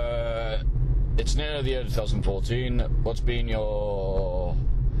yeah, it's near the year 2014. Who's been your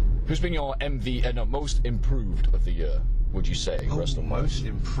most improved of the year, would you say, wrestling wise? Most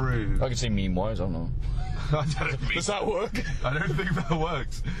improved. I could say meme wise, I don't know. Does that work? I don't think that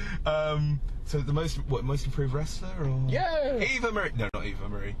works. So the most improved wrestler, or Eva Marie? No, not Eva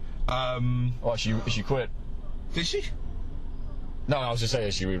Marie. She quit. Did she? No, I was just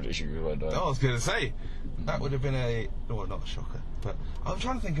saying she went. I was going to say that would have been not a shocker, but I'm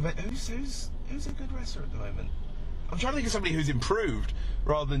trying to think of it. Who's a good wrestler at the moment? I'm trying to think of somebody who's improved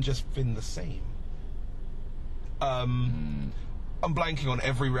rather than just been the same. I'm blanking on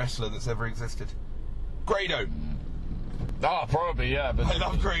every wrestler that's ever existed. Grado. Probably, yeah. But I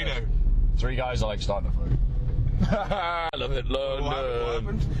love Grado. 3 guys I like starting to fight. I love it, London. What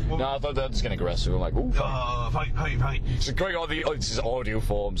happened? No, I thought that was getting aggressive. I'm like, ooh. Oh, fight. It's great, this is audio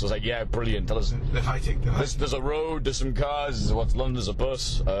forms. I was like, yeah, brilliant. Tell us. They're fighting. There's a road, there's some cars, what's London's a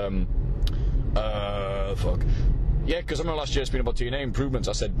bus. Fuck. Yeah, because I remember last year speaking about TNA improvements,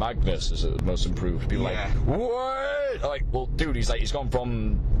 I said Magnus is the most improved. People Yeah. like, what? I'm like, well, dude, he's gone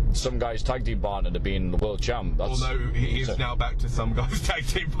from some guy's tag team partner to being the world champ. That's, Although he is now back to some guy's tag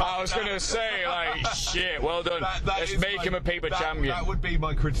team partner. I was going to say, like, shit, well done. Let's make him a paper champion. That would be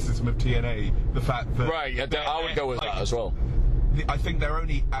my criticism of TNA, the fact that... Right, I would go with that as well. I think their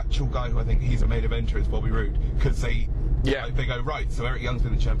only actual guy who I think he's a main eventer is Bobby Roode, because they go, right, so Eric Young's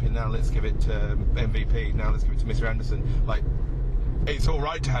been the champion, now let's give it to MVP, now let's give it to Mr. Anderson. Like, it's all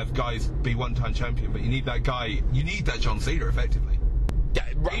right to have guys be one-time champion, but you need that guy, you need that John Cena, effectively. Yeah,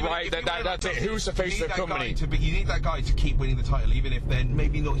 right, that's it. Who's the face of the company? You need that guy to keep winning the title, even if they're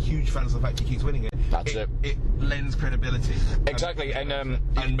maybe not huge fans of the fact he keeps winning it. That's it. It lends credibility. Exactly,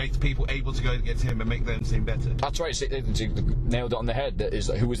 and makes people able to go against him and make them seem better. that's right. So, nailed it on the head. That is,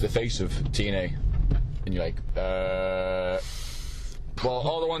 who was the face of TNA? And you're like, well,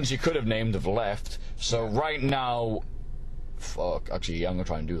 all the ones you could have named have left. So right now, fuck. Actually, yeah, I'm gonna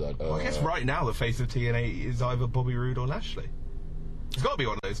try and do that. Well, I guess right now the face of TNA is either Bobby Roode or Lashley. It's got to be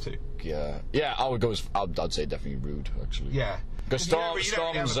one of those two. Yeah. I would go. I'd say definitely Roode, actually. Yeah. Because Storm's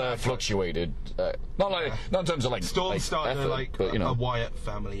fluctuated. Not in terms of like. Storm's starting effort, like but, you know. a Wyatt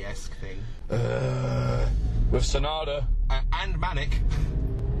family-esque thing. With Sonata. And Manic.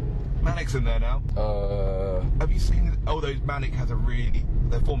 Manic's in there now. Have you seen? Although Manic has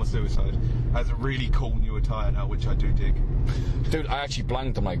their former Suicide has a really cool new attire now, which I do dig. Dude, I actually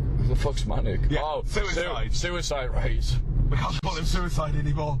blanked. I'm like, who the fuck's Manic? Yeah, oh, Suicide. Suicide, right. We can't call him Suicide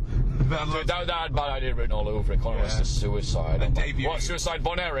anymore. Dude, that had bad idea written all over it. Calling us the Suicide. And like, what, Suicide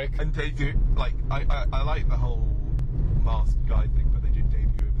Von Erich? And they do, like, I like the whole masked guy thing, but they did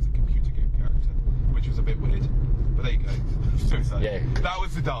debut him as a computer game character, which was a bit weird. But there you go. Suicide. Yeah. That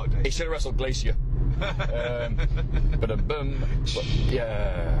was the dark days. He should have wrestled Glacier. But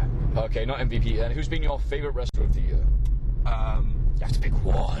yeah. Okay, not MVP. Then who's been your favourite wrestler of the year? You have to pick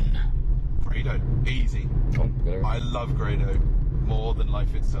one. Grado, easy. Oh, there. I love Grado more than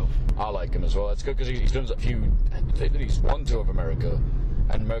life itself. I like him as well. It's good because he's done a few. He's won Tour of America,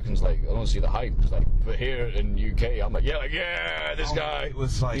 and Americans like, I don't see the hype. It's like, but here in UK, I'm like, this guy. It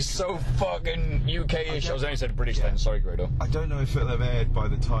was like, he's so fucking UK-ish. I was only said British then. Sorry, Grado. I don't know if it'll have aired by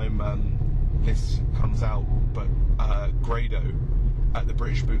the time this comes out, but Grado at the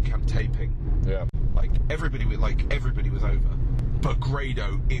British Boot Camp taping. Yeah. Like everybody was over, but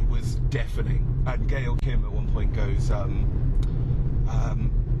Grado, it was deafening. And Gail Kim at one point goes, "Oh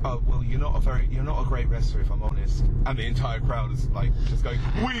well, you're not a great wrestler if I'm honest." And the entire crowd is like just going,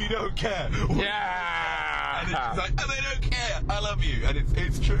 "We don't care." Yeah. And it's just like, "And they don't care. I love you." And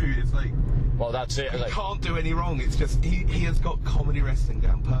it's true. It's like, well, that's it. He can't do any wrong. It's just he has got comedy wrestling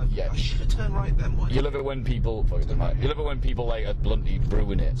down perfect. Yeah. I should have turned right then. Why? You love it when people. You love it when people like bluntly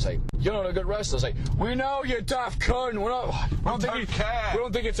ruin it. Say you're not a good wrestler. Say we know you daft cunt. We don't care. We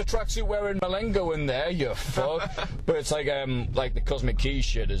don't think it's a tracksuit wearing Malengo in there. You fuck. But it's like the Cosmic Key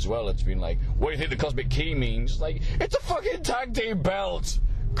shit as well. It's been like, what do you think the Cosmic Key means? Like it's a fucking tag team belt.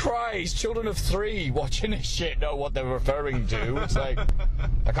 Christ, children of 3 watching this shit know what they're referring to. It's like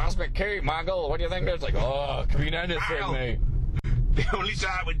a Cosmic Key, Maggle. What do you think? It's like, oh, could mean anything, mate. The only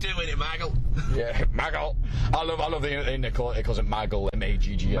time we're doing it, Maggle. Yeah, Maggle. I love the calls it Maggle,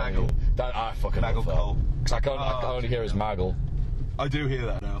 M-A-G-G-L. Maggle. That I fucking Maggle love that. Cole. Because I can only hear his Maggle. I do hear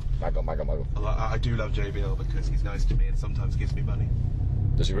that now. Maggle. I do love JBL because he's nice to me and sometimes gives me money.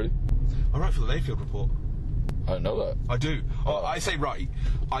 Does he really? I write for the Layfield Report. I don't know that. I do. Oh, I say right.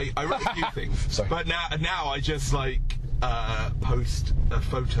 I write a few things. Sorry. But now I just like post a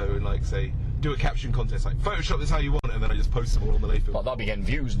photo and like say do a caption contest like Photoshop this how you want it, and then I just post them all on the Layfield. Well, that'll be getting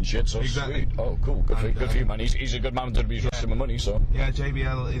views and shit. So exactly. Sweet. Oh, cool. Good for you, man. He's a good man to be trusting with money. So yeah,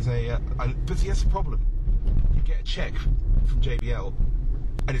 JBL is but he has a problem. You get a check from JBL,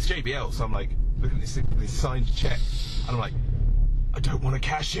 and it's JBL. So I'm like, look at this signed check, and I'm like, I don't want to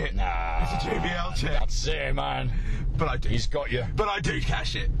cash it. Nah, it's a JBL check. That's it, man. But I do. He's got you. But I do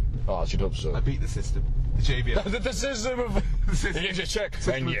cash it. Oh, I should hope so. I beat the system. The JBL. the system of he gives you a check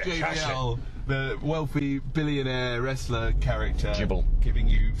and you cash it. The wealthy billionaire wrestler character Jibble. giving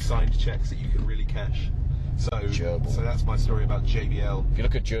you signed checks that you can really cash. So that's my story about JBL. If you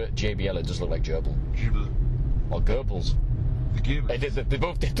look at JBL, it does look like Gerbil. Jibble. Or Goebbels. The Goebbels. They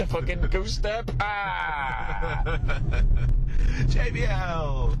both did the fucking goose step. Ah!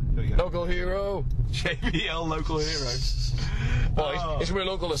 JBL! Local hero. JBL local hero. Well, it's we're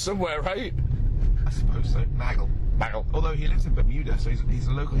local to somewhere, right? I suppose suppose so. Maggle. Although he lives in Bermuda, so he's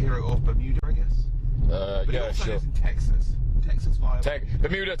a local hero of Bermuda, I guess. But he also lives in Texas. Texas Fire.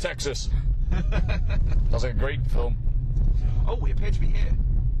 Bermuda, Texas. That's a great film. Oh, we appear to be here.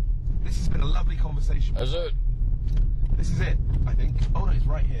 This has been a lovely conversation. Is it? This is it, I think. Oh no, it's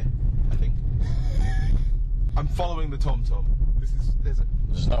right here, I think. I'm following the TomTom.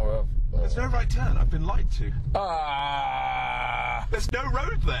 There's no There's no right turn. I've been lied to. There's no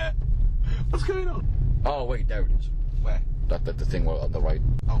road there. What's going on? Oh wait, there it is. Where? The thing on the right.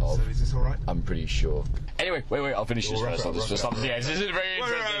 Oh, so is this all right? I'm pretty sure. Anyway, wait. I'll finish this first. Yeah, this is very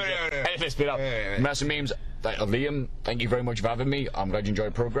interesting. Hey, let's speed up. Massive memes. Liam, thank you very much for having me. I'm glad you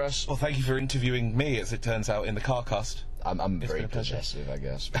enjoyed Progress. Well, thank you for interviewing me, as it turns out, in the CarCast. I'm very possessive, I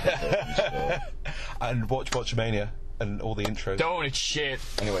guess. And watch Botchamania and all the intros. Don't, it's shit.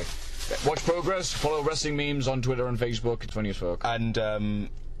 Anyway, watch Progress. Follow Wrestling Memes on Twitter and Facebook. It's funny as fuck. And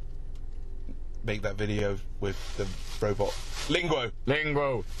make that video with the robot Linguo.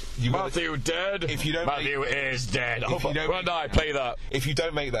 Matthew dead. If you don't, Matthew is dead. When I play that. If you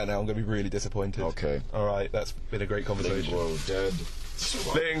don't make that now, I'm going to be really disappointed. Okay. All right. That's been a great conversation. Linguo dead.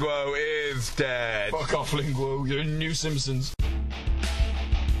 Linguo is dead. Fuck off, Linguo. You're New Simpsons.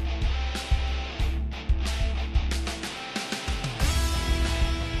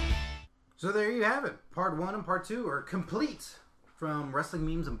 So there you have it. Part 1 and Part 2 are complete from Wrestling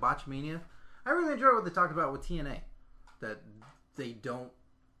Memes and Botchamania. I really enjoyed what they talked about with TNA. That they don't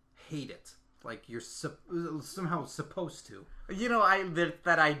hate it. Like you're somehow supposed to. You know,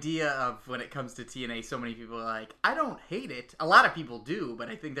 that idea of when it comes to TNA, so many people are like, I don't hate it. A lot of people do, but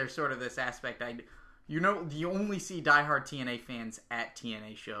I think there's sort of this aspect. You only see diehard TNA fans at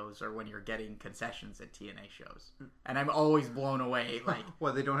TNA shows or when you're getting concessions at TNA shows. And I'm always blown away. Like,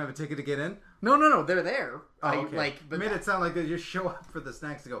 what, they don't have a ticket to get in? No, they're there. Oh, okay. But made it sound like they just show up for the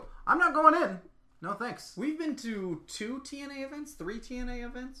snacks to go, I'm not going in. No, thanks. We've been to 3 TNA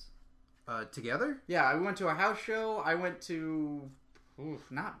events. Together? Yeah, I went to a house show. I went to,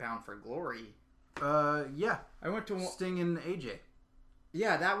 not Bound for Glory. Yeah. I went to Sting and AJ.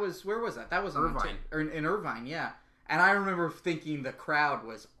 Yeah, where was that? That was Irvine. In Irvine, yeah. And I remember thinking the crowd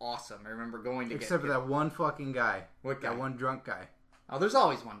was awesome. I remember going to Except for that one fucking guy. What guy? That one drunk guy. Oh, there's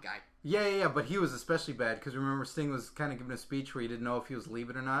always one guy. Yeah, but he was especially bad because remember Sting was kind of giving a speech where he didn't know if he was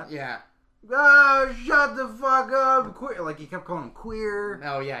leaving or not? Yeah. Oh, shut the fuck up! Queer. Like he kept calling him queer.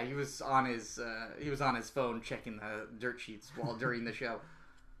 Oh yeah, he was on his phone checking the dirt sheets during the show.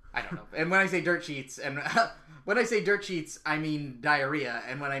 I don't know. And when I say dirt sheets, I mean diarrhea,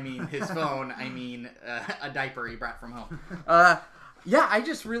 and when I mean his phone, I mean a diaper he brought from home. Yeah, I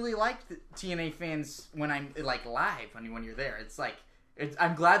just really liked TNA fans when I'm like live when you're there.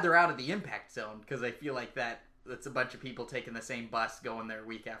 I'm glad they're out of the impact zone because I feel like that's a bunch of people taking the same bus going there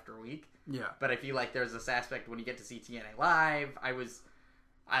week after week. Yeah. But I feel like there's this aspect when you get to see TNA live.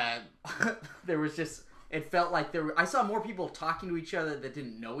 There was just, it felt like I saw more people talking to each other that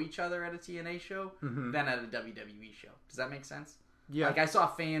didn't know each other at a TNA show than at a WWE show. Does that make sense? Yeah. Like I saw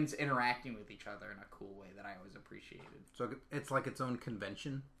fans interacting with each other in a cool way that I always appreciated. So it's like its own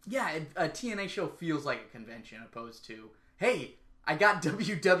convention? Yeah, a TNA show feels like a convention opposed to, hey, I got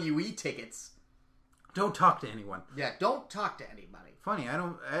WWE tickets. Don't talk to anyone. Yeah, don't talk to anybody. Funny,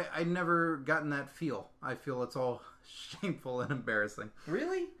 I never gotten that feel. I feel it's all shameful and embarrassing.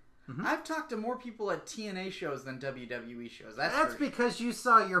 Really? Mm-hmm. I've talked to more people at TNA shows than WWE shows. That's because you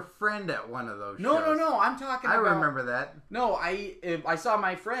saw your friend at one of those shows. No, I'm talking about... I remember that. No, I saw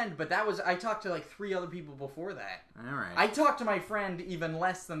my friend, but I talked to like 3 other people before that. All right. I talked to my friend even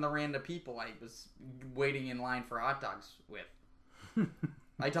less than the random people I was waiting in line for hot dogs with.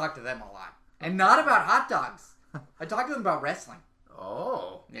 I talked to them a lot. And not about hot dogs. I talked to them about wrestling.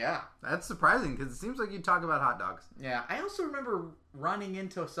 Oh. Yeah. That's surprising because it seems like you talk about hot dogs. Yeah. I also remember running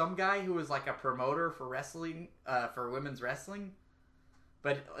into some guy who was like a promoter for wrestling, for women's wrestling.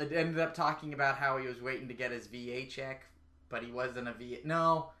 But it ended up talking about how he was waiting to get his VA check, but he wasn't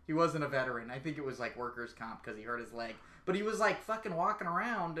he wasn't a veteran. I think it was like workers' comp because he hurt his leg. But he was like fucking walking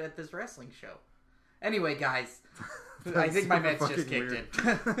around at this wrestling show. Anyway, guys, I think my meds just kicked in.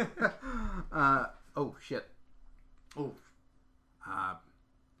 Oh, shit. Oh.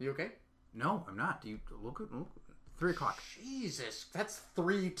 You okay? No, I'm not. Do you look 3 o'clock? Jesus, that's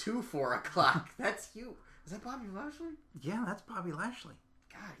 3 to 4 o'clock. That's you. Is that Bobby Lashley? Yeah, that's Bobby Lashley.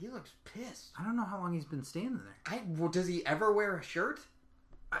 God, he looks pissed. I don't know how long he's been standing there. Does he ever wear a shirt?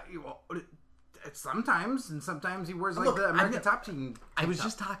 Sometimes, and sometimes he wears like the American Top Team. I was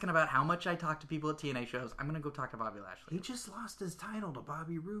just talking about how much I talk to people at TNA shows. I'm going to go talk to Bobby Lashley. He just lost his title to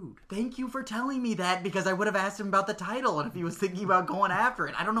Bobby Roode. Thank you for telling me that, because I would have asked him about the title and if he was thinking about going after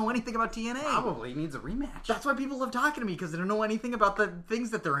it. I don't know anything about TNA. Probably needs a rematch. That's why people love talking to me, because they don't know anything about the things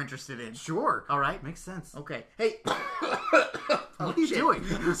that they're interested in. Sure. All right. Makes sense. Okay. Hey. What are you doing?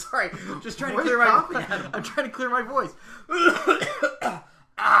 Sorry. Just trying to Why are clear you my coughing at him? I'm trying to clear my voice.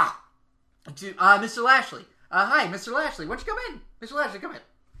 Mr. Lashley. Hi, Mr. Lashley. Why don't you come in? Mr. Lashley, come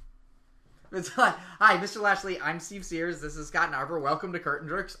in. Hi, Mr. Lashley. I'm Steve Sears. This is Scott Narver. Welcome to Curtain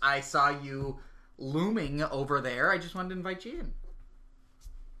Jerks. I saw you looming over there. I just wanted to invite you in.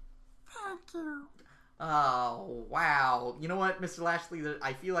 Thank you. Oh, wow. You know what, Mr. Lashley?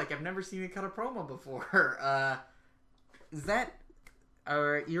 I feel like I've never seen you cut a promo before. Is that...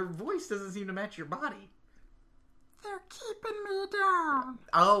 your voice doesn't seem to match your body. They're keeping me down.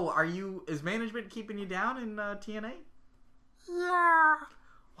 Oh, is management keeping you down in TNA? Yeah.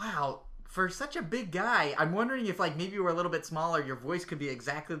 Wow, for such a big guy, I'm wondering if maybe you were a little bit smaller, your voice could be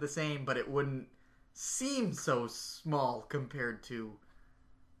exactly the same, but it wouldn't seem so small compared to...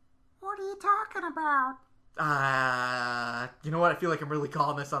 What are you talking about? You know what? I feel like I'm really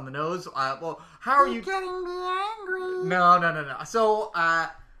calling this on the nose. Well, how are you... You're getting me angry. No. So,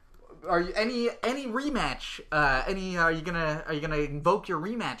 are you any rematch? Are you gonna invoke your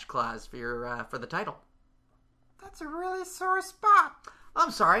rematch clause for the title? That's a really sore spot. I'm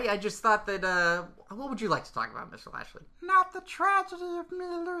sorry. I just thought that. What would you like to talk about, Mr. Lashley? Not the tragedy of me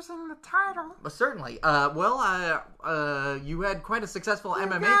losing the title. Certainly. You had quite a successful You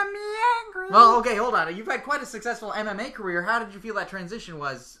MMA. got me angry. Well, okay, hold on. You've had quite a successful MMA career. How did you feel that transition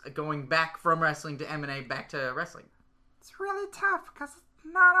was going back from wrestling to MMA back to wrestling? It's really tough because it's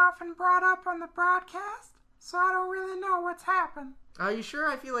not often brought up on the broadcast, so I don't really know what's happened. Are you sure?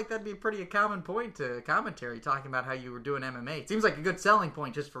 I feel like that'd be a common point to commentary, talking about how you were doing MMA. It seems like a good selling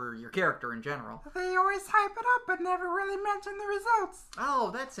point just for your character in general. They always hype it up but never really mention the results. Oh,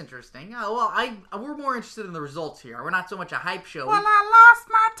 that's interesting. We're more interested in the results here. We're not so much a hype show. Well, I lost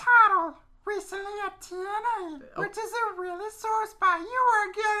my title recently at TNA, which is a really sore spot. You are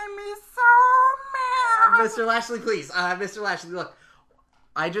getting me so mad. Mr. Lashley, please. Mr. Lashley, look.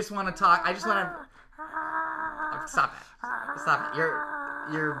 I just want to talk. Stop it. Stop it.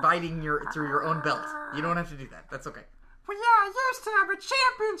 You're biting through your own belt. You don't have to do that. That's okay. Well, yeah, I used to have a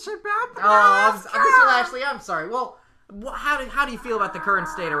championship belt. But Mr. Lashley, I'm sorry. Well, how do you feel about the current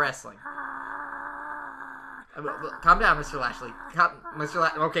state of wrestling? Calm down, Mr. Lashley.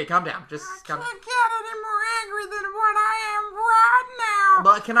 Okay, calm down. Just calm down. I can't get any more angry than what I am right now.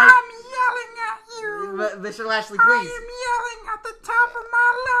 But can I'm yelling at you. Mr. Lashley, please. I am yelling at the top of my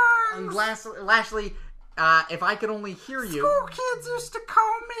lungs. Lashley, if I could only hear you. School kids used to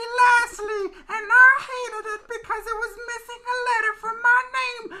call me Lashley, and I hated it because it was missing a letter from my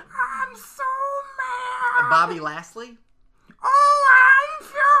name. I'm so mad. Bobby Lashley? Oh, I'm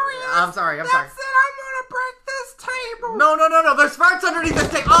furious. I'm sorry. That's it. I'm gonna break this table. No. There's farts underneath this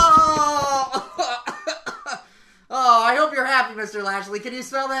table. Oh! Oh, I hope you're happy, Mr. Lashley. Can you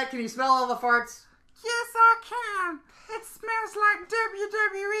smell that? Can you smell all the farts? Yes, I can. It smells like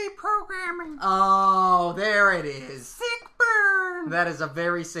WWE programming. Oh, there it is. Sick burn. That is a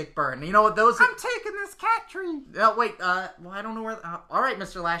very sick burn. You know what? I'm taking this cat tree. Oh, wait. Well, I don't know where... all right,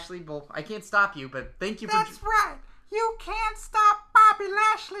 Mr. Lashley. Well, I can't stop you, but thank you for... That's right. You can't stop Bobby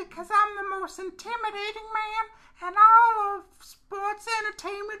Lashley because I'm the most intimidating man in all of sports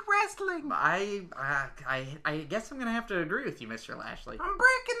entertainment wrestling. I guess I'm going to have to agree with you, Mr. Lashley. I'm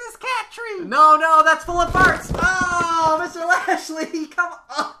breaking this cat tree. No, that's full of farts. Oh, Mr. Lashley, come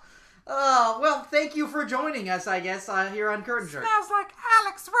on. Oh, well, thank you for joining us, I guess, here on Curtain Jerk. Smells like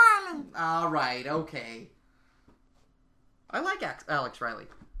Alex Riley. All right, okay. I like Alex Riley.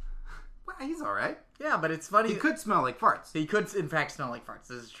 Well, he's all right. Yeah, but it's funny. He could smell like farts. He could, in fact, smell like farts.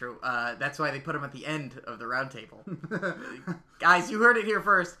 This is true. That's why they put him at the end of the round table. Guys, you heard it here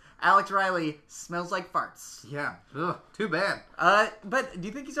first. Alex Riley smells like farts. Yeah. Ugh, too bad. But do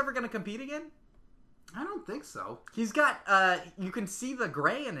you think he's ever going to compete again? I don't think so. He's got, you can see the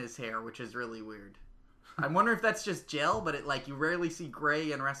gray in his hair, which is really weird. I wonder if that's just gel, but you rarely see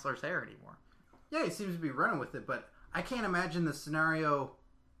gray in wrestlers' hair anymore. Yeah, he seems to be running with it, but I can't imagine the scenario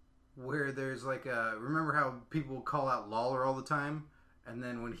where there's remember how people call out Lawler all the time? And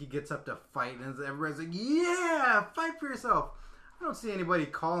then when he gets up to fight, and everybody's like, yeah, fight for yourself. I don't see anybody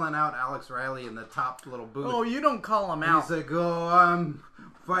calling out Alex Riley in the top little booth. Oh, you don't call him out. He's like, oh, I'm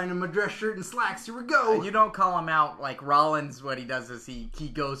fighting in my dress shirt and slacks. Here we go. You don't call him out like Rollins. What he does is he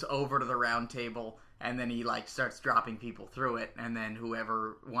goes over to the round table and then he like starts dropping people through it, and then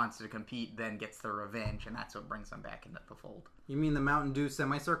whoever wants to compete then gets their revenge, and that's what brings them back into the fold. You mean the Mountain Dew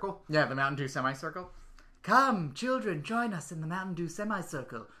semicircle? Yeah, the Mountain Dew semicircle. Come, children, join us in the Mountain Dew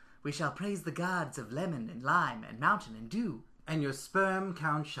semicircle. We shall praise the gods of lemon and lime and mountain and dew. And your sperm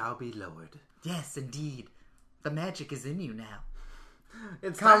count shall be lowered. Yes, indeed. The magic is in you now.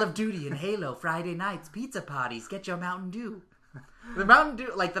 It's Call of Duty and Halo, Friday nights, pizza parties, get your Mountain Dew. The Mountain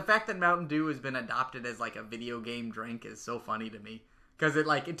Dew, like the fact that Mountain Dew has been adopted as like a video game drink is so funny to me. Because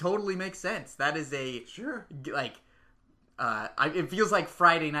it totally makes sense. That is a, Sure. like, it feels like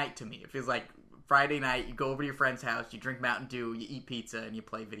Friday night to me. It feels like Friday night, you go over to your friend's house, you drink Mountain Dew, you eat pizza, and you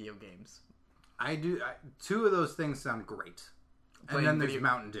play video games. Two of those things sound great. And then there's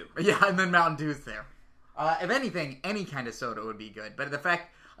Mountain Dew. Yeah, and then Mountain Dew's there. If anything, any kind of soda would be good. But the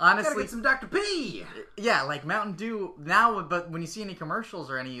fact, honestly... Gotta get some Dr. P! Yeah, like Mountain Dew, now, but when you see any commercials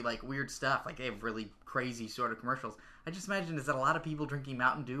or any, like, weird stuff, like, they have really crazy sort of commercials, I just imagine, is that a lot of people drinking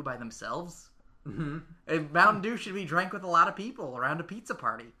Mountain Dew by themselves? Mm-hmm. Mountain Dew should be drank with a lot of people around a pizza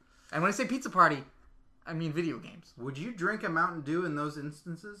party. And when I say pizza party, I mean video games. Would you drink a Mountain Dew in those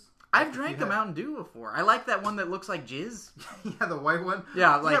instances? I've drank a Mountain Dew before. I like that one that looks like jizz. Yeah, the white one.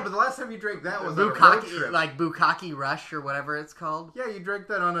 Yeah, like, but the last time you drank that was on a road trip. Like Bukkake Rush or whatever it's called. Yeah, you drank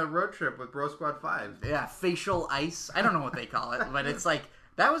that on a road trip with Bro Squad 5. Yeah, facial ice. I don't know what they call it, but it's like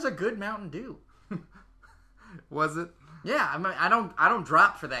that was a good Mountain Dew. Was it? Yeah, I mean, I don't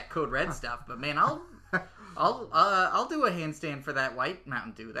drop for that Code Red stuff, but man, I'll do a handstand for that white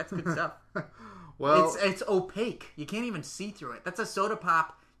Mountain Dew. That's good stuff. Well, it's opaque. You can't even see through it. That's a soda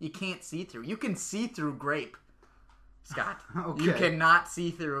pop you can't see through. You can see through grape, Scott. Okay. You cannot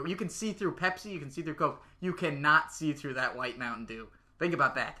see through. You can see through Pepsi. You can see through Coke. You cannot see through that white Mountain Dew. Think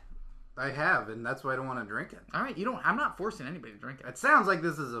about that. I have, and that's why I don't want to drink it. All right, you don't. I'm not forcing anybody to drink it. It sounds like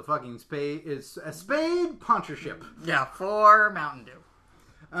this is a fucking spade. It's a spade sponsorship. Yeah, for Mountain Dew.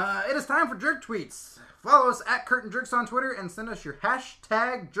 It is time for jerk tweets. Follow us at Curtain Jerks on Twitter and send us your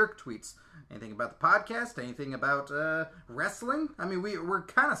hashtag jerk tweets. Anything about the podcast? Anything about wrestling? I mean, we're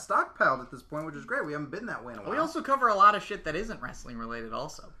kind of stockpiled at this point, which is great. We haven't been that way in a while. We also cover a lot of shit that isn't wrestling related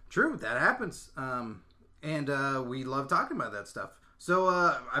also. True, that happens. And we love talking about that stuff. So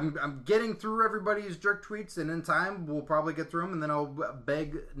I'm getting through everybody's jerk tweets, and in time we'll probably get through them, and then I'll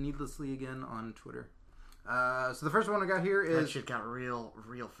beg needlessly again on Twitter. So the first one I got here is... That shit got real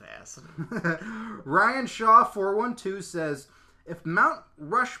fast. Ryan Shaw 412 says, if Mount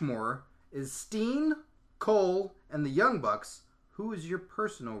Rushmore is Steen, Cole, and the Young Bucks, who is your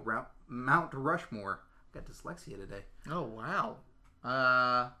personal Mount Rushmore? Got dyslexia today. Oh, wow.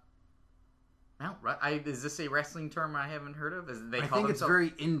 Is this a wrestling term I haven't heard of? I think it's very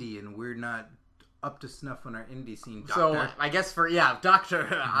indie, and we're not up to snuff on our indie scene, Doctor. So, I guess Doctor,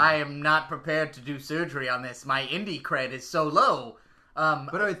 I am not prepared to do surgery on this. My indie cred is so low.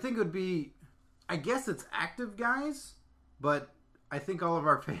 But I think it would be... I guess it's active guys, but I think all of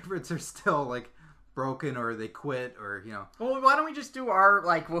our favorites are still, like, broken or they quit or, you know. Well, why don't we just do our,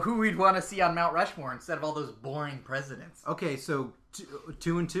 like, who we'd want to see on Mount Rushmore instead of all those boring presidents? Okay, so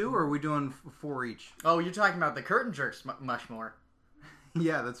 2 and 2, or are we doing 4 each? Oh, you're talking about the Curtain Jerks Mushmore.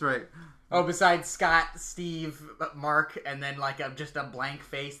 Yeah, that's right. Oh, besides Scott, Steve, Mark, and then, like, just a blank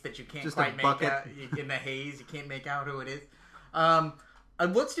face that you can't just quite make out in the haze. You can't make out who it is.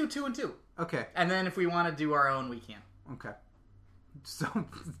 Let's do 2 and 2. Okay. And then if we want to do our own, we can. Okay. So,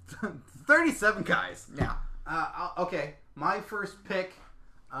 37 guys. Yeah. Okay. My first pick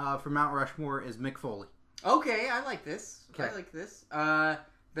for Mount Rushmore is Mick Foley. Okay, I like this. Okay. I like this.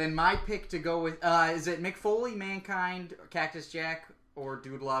 Then my pick to go with, is it Mick Foley, Mankind, Cactus Jack, or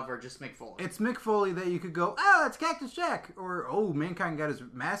Dude Love, or just Mick Foley? It's Mick Foley that you could go, oh, it's Cactus Jack. Or, oh, Mankind got his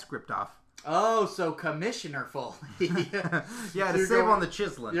mask ripped off. Oh, so Commissioner Foley. Yeah, to save on the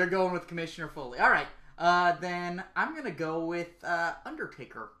chiseling. You're going with Commissioner Foley. All right. Then I'm going to go with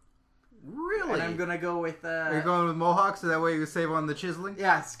Undertaker. Really? And I'm going to go with... Are you going with Mohawk so that way you save on the chiseling?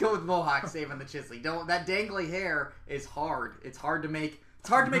 Yeah, let's go with Mohawk, saving the chiseling. That dangly hair is hard. It's hard to make... It's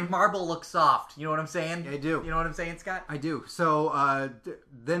hard to make marble look soft. You know what I'm saying? I do. You know what I'm saying, Scott? I do. So,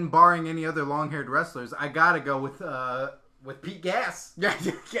 then barring any other long-haired wrestlers, I gotta go with Pete Gas. Yeah,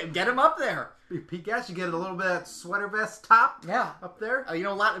 get him up there. Pete Gas, you get a little bit of that sweater vest top. Yeah, up there. You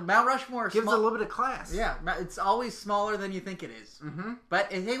know, Mount Rushmore gives it a little bit of class. Yeah, it's always smaller than you think it is. Mm-hmm.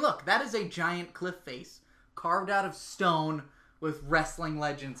 But hey, look, that is a giant cliff face carved out of stone with wrestling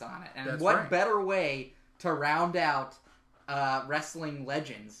legends on it. And That's what right. better way to round out wrestling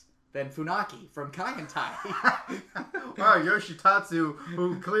legends than Funaki from Kaientai? Wow, Yoshitatsu,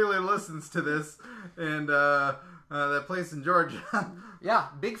 who clearly listens to this, and That place in Georgia. Yeah,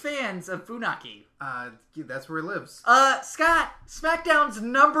 big fans of Funaki. That's where he lives. Scott, SmackDown's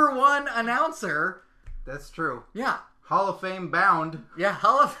 #1 announcer. That's true. Yeah. Hall of Fame bound. Yeah,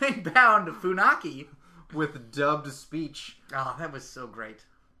 Hall of Fame bound Funaki. With dubbed speech. Oh, that was so great.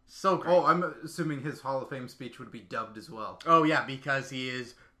 So great. Oh, I'm assuming his Hall of Fame speech would be dubbed as well. Oh, yeah, because he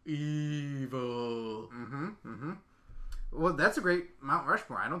is evil. Well, that's a great Mount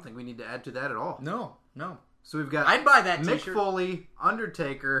Rushmore. I don't think we need to add to that at all. No. So we've got I'd buy that Mick t-shirt. Foley,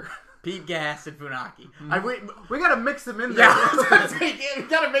 Undertaker. Pete Gas, and Funaki. We gotta mix them in there. Yeah, you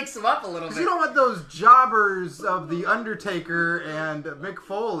gotta mix them up a little bit. You don't want those jobbers of the Undertaker and Mick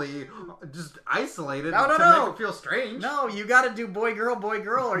Foley just isolated to make it feel strange. No, you gotta do boy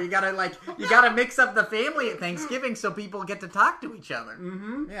girl, or you gotta mix up the family at Thanksgiving so people get to talk to each other.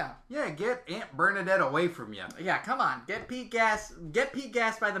 Mm-hmm. Yeah. Yeah, get Aunt Bernadette away from you. Yeah, come on. Get Pete Gas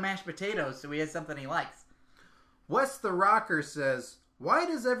by the mashed potatoes so he has something he likes. Wes the Rocker says, why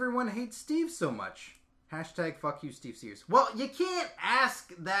does everyone hate Steve so much? Hashtag fuck you, Steve Sears. Well, you can't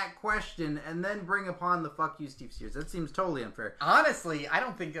ask that question and then bring upon the fuck you, Steve Sears. That seems totally unfair. Honestly, I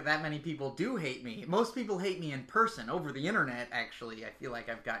don't think that many people do hate me. Most people hate me in person. Over the internet, actually, I feel like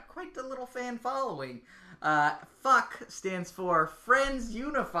I've got quite a little fan following. Fuck stands for Friends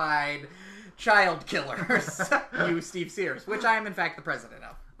Unified Child Killers. You, Steve Sears, which I am in fact the president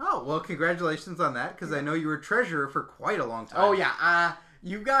of. Oh, well, congratulations on that, because I know you were treasurer for quite a long time. Oh, yeah.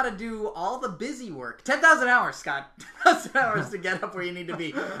 You've got to do all the busy work. 10,000 hours, Scott. 10,000 hours to get up where you need to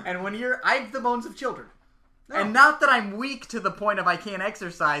be. And when I have the bones of children. Oh. And not that I'm weak to the point of I can't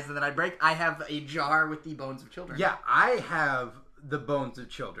exercise and then I break. I have a jar with the bones of children. Yeah, I have the bones of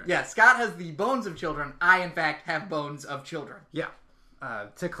children. Yeah, Scott has the bones of children. I, in fact, have bones of children. Yeah.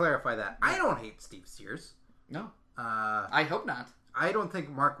 To clarify that, I don't hate Steve Sears. No. I hope not. I don't think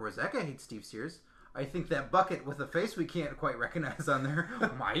Mark Rosecca hates Steve Sears. I think that bucket with a face we can't quite recognize on there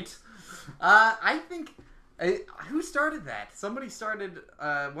might. I think... who started that? Somebody started...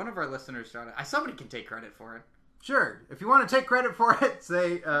 one of our listeners started... Somebody can take credit for it. Sure. If you want to take credit for it,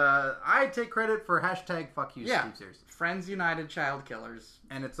 say, I take credit for hashtag fuck you, Steve Sears. Friends United Child Killers.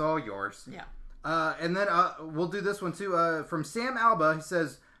 And it's all yours. Yeah. And then we'll do this one too. From Sam Alba, he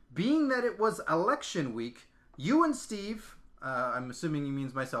says, being that it was election week, you and Steve... I'm assuming he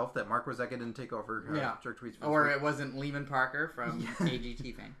means myself, that Mark Rosecca didn't take over Jerk Tweets. Or it wasn't Lehman Parker from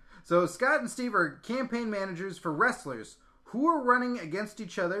AGT fame. So Scott and Steve are campaign managers for wrestlers. Who are running against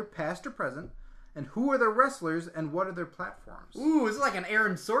each other, past or present? And who are the wrestlers and what are their platforms? Ooh, this is like an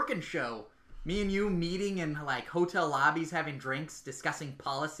Aaron Sorkin show. Me and you meeting in like hotel lobbies, having drinks, discussing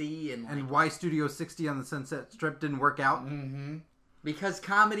policy, and why Studio 60 on the Sunset Strip didn't work out. Mm-hmm. Because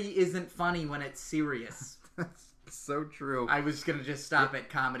comedy isn't funny when it's serious. That's so true. I was gonna just stop at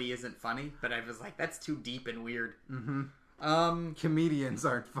comedy isn't funny, but I was like, that's too deep and weird. Mm-hmm. Comedians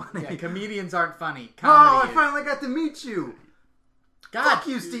aren't funny. Yeah, comedians aren't funny. Comedy I finally got to meet you. God, fuck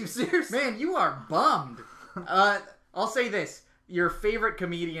you, Steve Sears. Man, you are bummed. I'll say this. Your favorite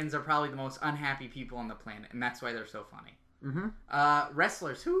comedians are probably the most unhappy people on the planet, and that's why they're so funny. Mm-hmm.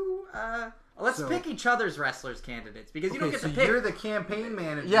 Wrestlers, who... let's pick each other's wrestlers candidates, because you don't get to pick. You're the campaign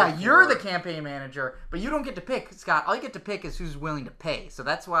manager. Yeah, you're the campaign manager, but you don't get to pick, Scott. All you get to pick is who's willing to pay. So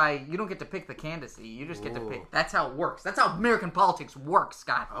that's why you don't get to pick the candidacy. You just get to pick. That's how it works. That's how American politics works,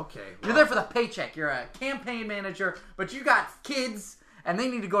 Scott. Okay. You're there for the paycheck. You're a campaign manager, but you got kids, and they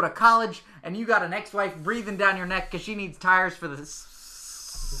need to go to college, and you got an ex-wife breathing down your neck because she needs tires for the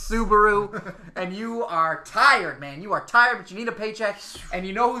Subaru, and you are tired, man. You are tired, but you need a paycheck, and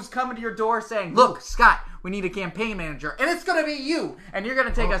you know who's coming to your door saying, look, Scott, we need a campaign manager, and it's going to be you, and you're going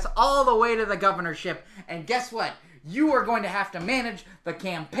to take us all the way to the governorship, and guess what? You are going to have to manage the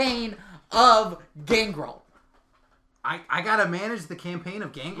campaign of Gangrel. I got to manage the campaign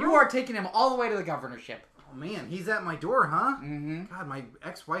of Gangrel? You are taking him all the way to the governorship. Oh, man, he's at my door, huh? Mm-hmm. God, my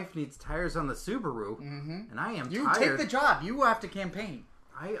ex-wife needs tires on the Subaru, and I am tired. You take the job. You have to campaign.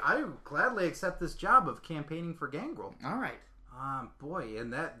 I gladly accept this job of campaigning for Gangrel. All right. Boy,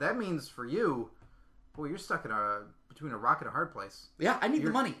 and that means for you, boy, you're stuck in between a rock and a hard place. Yeah, I need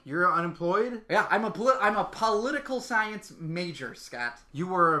the money. You're unemployed? Yeah, I'm a political science major, Scott. You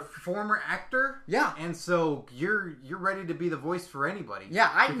were a former actor? Yeah. And so you're ready to be the voice for anybody.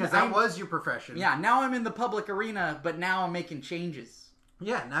 Yeah, because that was your profession. Yeah, now I'm in the public arena, but now I'm making changes.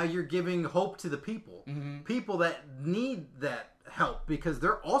 Yeah, now you're giving hope to the people. Mm-hmm. People that need that help because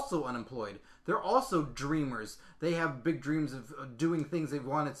they're also unemployed. They're also dreamers. They have big dreams of doing things they've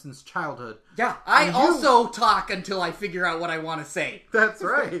wanted since childhood. Yeah, I also talk until I figure out what I want to say. That's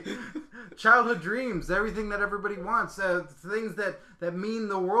right. Childhood dreams, everything that everybody wants, things that mean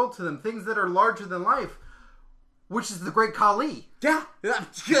the world to them, things that are larger than life. which is the Great Khali. Yeah.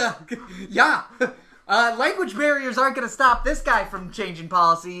 Yeah. Language barriers aren't going to stop this guy from changing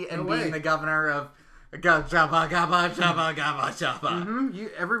policy and being the governor of Jabba, Gabba, Jabba, Gabba, Jabba.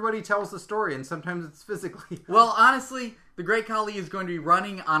 Everybody tells the story, and sometimes it's physically. Well, honestly, the Great Khali is going to be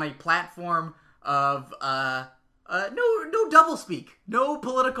running on a platform of no doublespeak, no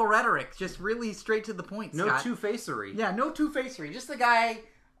political rhetoric, just really straight to the point, Scott. No two-facery. Yeah, no two-facery. Just the guy,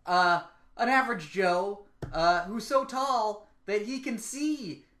 an average Joe, who's so tall that he can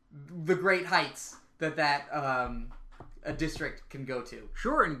see the great heights that a district can go to.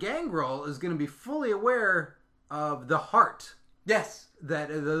 Sure, and Gangrel is going to be fully aware of the heart. Yes. That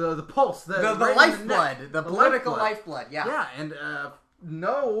the pulse. The lifeblood. The political lifeblood, yeah. Yeah, and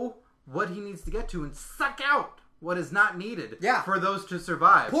know what he needs to get to and suck out what is not needed for those to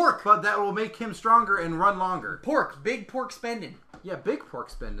survive. Pork. But that will make him stronger and run longer. Pork. Big pork spending. Yeah, big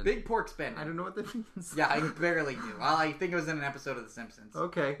pork spending. Big pork spending. I don't know what that means. Yeah, I barely do. Well, I think it was in an episode of The Simpsons.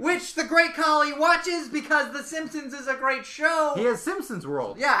 Okay. Which the Great Khali watches because The Simpsons is a great show. He has Simpsons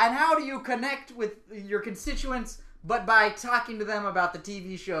World. Yeah, and how do you connect with your constituents but by talking to them about the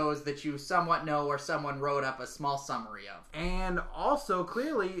TV shows that you somewhat know or someone wrote up a small summary of? And also,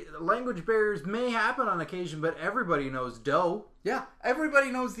 clearly, language barriers may happen on occasion, but everybody knows dough. Yeah,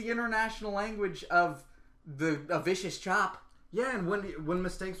 everybody knows the international language of a vicious chop. Yeah, and when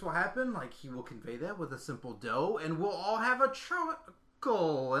mistakes will happen, like, he will convey that with a simple dough, and we'll all have a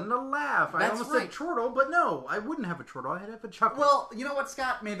chuckle and a laugh. I almost said chortle, but no, I wouldn't have a chortle. I'd have a chuckle. Well, you know what,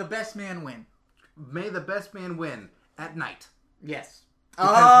 Scott? May the best man win. May the best man win at night. Yes.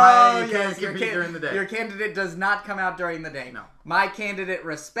 Because during the day. Your candidate does not come out during the day. No. My candidate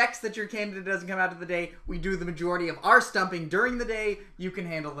respects that your candidate doesn't come out of the day. We do the majority of our stumping during the day. You can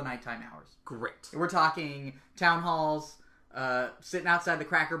handle the nighttime hours. Great. We're talking town halls, sitting outside the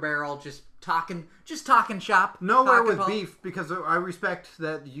Cracker Barrel, just talking shop. Nowhere with beef, because I respect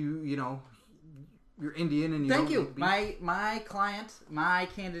that you're Indian and you Thank don't you. eat beef. My client, my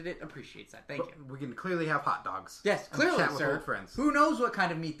candidate appreciates that. Thank you. We can clearly have hot dogs. Yes, and clearly, chat with sir. old friends. Who knows what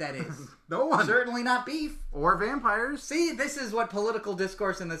kind of meat that is? No one. Certainly not beef. Or vampires. See, this is what political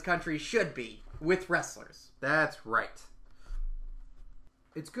discourse in this country should be, with wrestlers. That's right.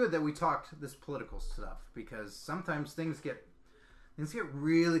 It's good that we talked this political stuff, because sometimes things get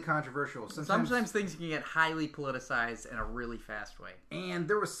really controversial. Sometimes things can get highly politicized in a really fast way. And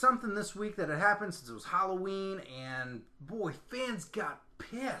there was something this week that had happened since it was Halloween, and boy, fans got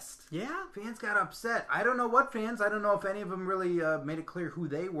pissed. Yeah? Fans got upset. I don't know what fans. I don't know if any of them really made it clear who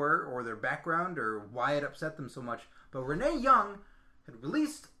they were or their background or why it upset them so much. But Renee Young had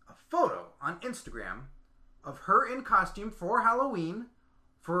released a photo on Instagram of her in costume for Halloween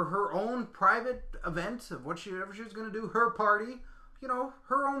for her own private event of whatever she was going to do, her party.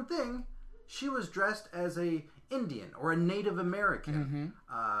 Her own thing. She was dressed as a Indian or a Native American,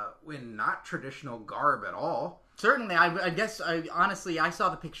 in not traditional garb at all. Certainly, I guess, honestly, I saw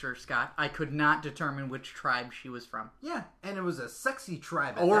the picture, Scott. I could not determine which tribe she was from. Yeah, and it was a sexy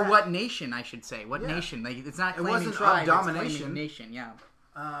tribe. Or what nation, I should say. What nation. It's not claiming tribe, it's claiming nation, yeah.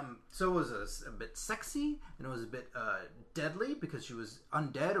 So it was a bit sexy, and it was a bit deadly, because she was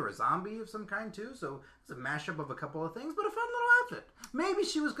undead or a zombie of some kind, too. So it's a mashup of a couple of things, but a fun little outfit. Maybe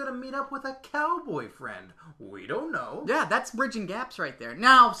she was going to meet up with a cowboy friend. We don't know. Yeah, that's bridging gaps right there.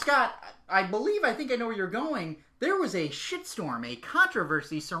 Now, Scott, I think I know where you're going. There was a shitstorm, a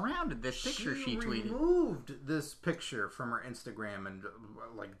controversy surrounded this picture she tweeted. She removed this picture from her Instagram and,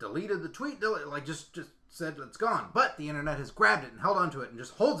 deleted the tweet. Just said it's gone. But the internet has grabbed it and held onto it and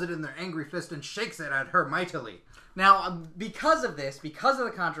just holds it in their angry fist and shakes it at her mightily. Now, because of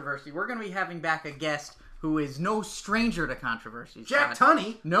the controversy, we're going to be having back a guest who is no stranger to controversies. Jack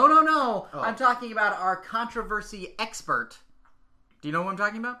Tunney? No. Oh. I'm talking about our controversy expert. Do you know what I'm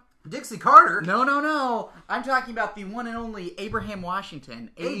talking about? Dixie Carter? No. I'm talking about the one and only Abraham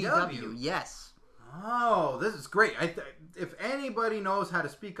Washington, AEW. Yes. Oh, this is great. If anybody knows how to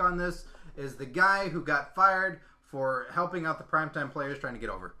speak on this, is the guy who got fired for helping out the primetime players trying to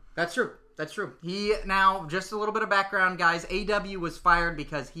get over. That's true. Now, just a little bit of background, guys. AEW was fired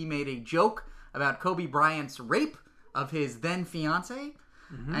because he made a joke about Kobe Bryant's rape of his then fiance.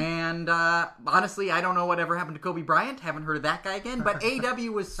 Mm-hmm. And honestly, I don't know whatever happened to Kobe Bryant. Haven't heard of that guy again. But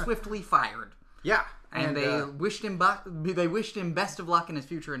AEW was swiftly fired. Yeah, and they wished him best of luck in his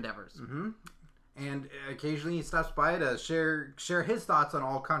future endeavors. Mm-hmm. And occasionally he stops by to share his thoughts on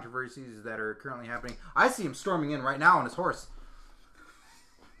all controversies that are currently happening. I see him storming in right now on his horse.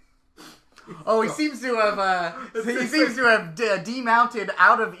 Oh, he seems to have demounted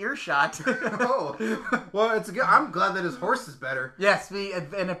out of earshot. Oh, well, it's good. I'm glad that his horse is better. Yes,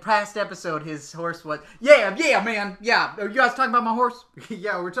 in a past episode, his horse was... Yeah, man. Yeah, are you guys talking about my horse?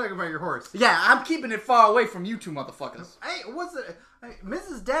 Yeah, we're talking about your horse. Yeah, I'm keeping it far away from you two motherfuckers. Hey, what's it? Hey,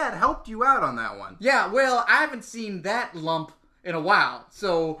 Mrs. Dad helped you out on that one. Yeah, well, I haven't seen that lump in a while,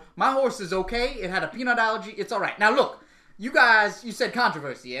 so my horse is okay. It had a peanut allergy. It's all right. Now, look. You guys, you said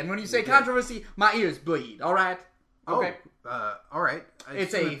controversy, and when you say controversy, my ears bleed, all right? Okay. All right.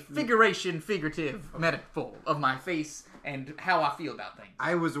 It's a figurative metaphor of my face and how I feel about things.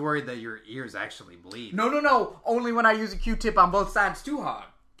 I was worried that your ears actually bleed. No. Only when I use a Q-tip on both sides too hard.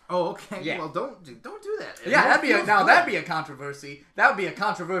 Oh, okay. Yeah. Well, don't do that. Yeah, that'd be a controversy. That would be a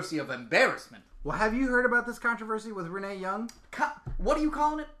controversy of embarrassment. Well, have you heard about this controversy with Renee Young? What are you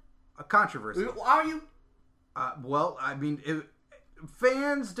calling it? A controversy. Are you? Well, I mean,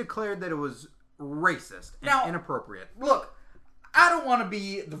 fans declared that it was racist and inappropriate. Look, I don't want to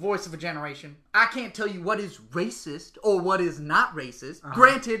be the voice of a generation. I can't tell you what is racist or what is not racist.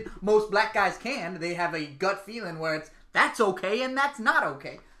 Granted, most black guys can. They have a gut feeling where it's, that's okay and that's not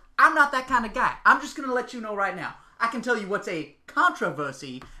okay. I'm not that kind of guy. I'm just going to let you know right now. I can tell you what's a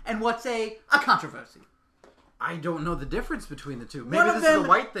controversy and what's a controversy. I don't know the difference between the two. Maybe this is the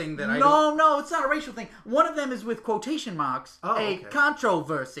white thing that I don't... No, it's not a racial thing. One of them is with quotation marks,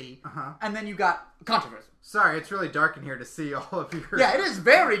 controversy, and then you got controversy. Sorry, it's really dark in here to see all of your... Yeah, it is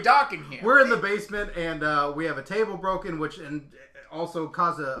very dark in here. We're in the basement, and we have a table broken, which also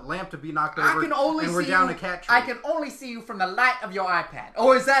caused a lamp to be knocked over, and we're down a cat tree. I can only see you from the light of your iPad.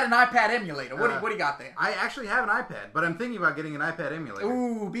 Oh, is that an iPad emulator? What do you got there? I actually have an iPad, but I'm thinking about getting an iPad emulator.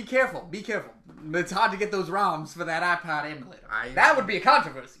 Ooh, be careful. It's hard to get those ROMs for that iPod emulator. That would be a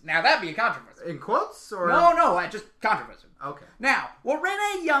controversy. Now, that'd be a controversy. In quotes? Or No, just controversy. Okay. Now, what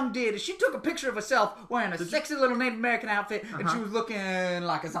Renee Young did is she took a picture of herself wearing a sexy little Native American outfit, and she was looking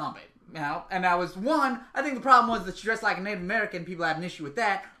like a zombie. Now, and that was one, I think the problem was that she dressed like a Native American. People had an issue with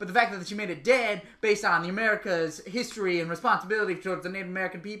that. But the fact that she made it dead based on the America's history and responsibility towards the Native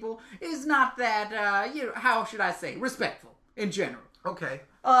American people is not that, how should I say, respectful in general. Okay.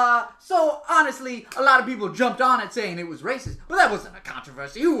 So honestly, a lot of people jumped on it saying it was racist, but that wasn't a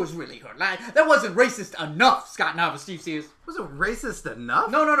controversy. Who was really hurt? Like, that wasn't racist enough, Scott Nava, Steve Sears. Was it racist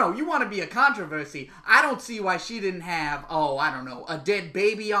enough? No. You want to be a controversy. I don't see why she didn't have, a dead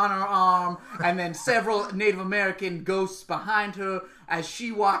baby on her arm, and then several Native American ghosts behind her as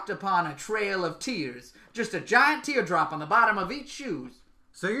she walked upon a trail of tears. Just a giant teardrop on the bottom of each shoes.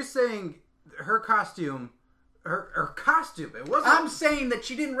 So you're saying her costume... Her costume, it wasn't... I'm saying that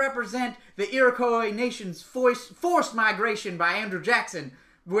she didn't represent the Iroquois nation's forced migration by Andrew Jackson,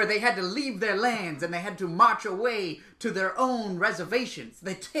 where they had to leave their lands and they had to march away to their own reservations.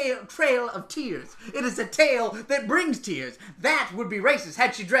 The Trail of Tears. It is a tale that brings tears. That would be racist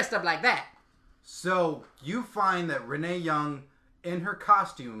had she dressed up like that. So, you find that Renee Young, in her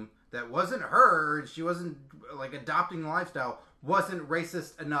costume, that wasn't her, she wasn't, adopting the lifestyle... wasn't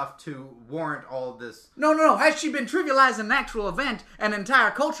racist enough to warrant all of this. No. Has she been trivializing an actual event, an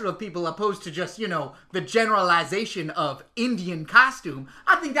entire culture of people opposed to just, the generalization of Indian costume,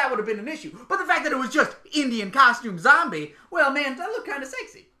 I think that would have been an issue. But the fact that it was just Indian costume zombie, well, man, that looked kind of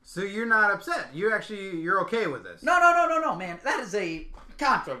sexy. So you're not upset. You're okay with this. No, man. That is a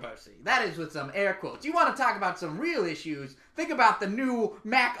controversy. That is with some air quotes. You want to talk about some real issues? Think about the new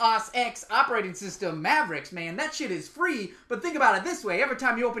Mac OS X operating system, Mavericks, man. That shit is free, but think about it this way. Every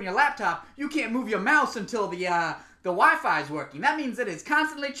time you open your laptop, you can't move your mouse until the Wi-Fi is working. That means that it's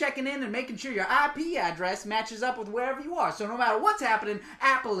constantly checking in and making sure your IP address matches up with wherever you are. So no matter what's happening,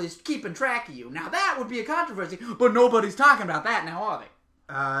 Apple is keeping track of you. Now that would be a controversy, but nobody's talking about that now, are they?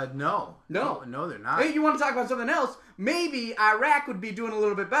 No. No, they're not. Hey, you want to talk about something else? Maybe Iraq would be doing a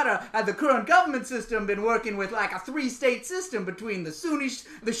little bit better had the current government system been working with like a 3-state system between the Sunnis,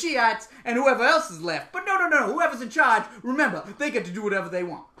 the Shiites, and whoever else is left. But no. Whoever's in charge, remember, they get to do whatever they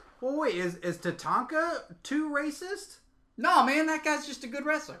want. Well, wait, is Tatanka too racist? No, man, that guy's just a good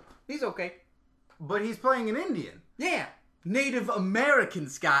wrestler. He's okay. But he's playing an Indian. Yeah. Native American,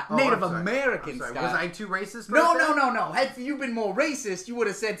 Scott. Native American, Scott. Was I too racist? No. Had you been more racist, you would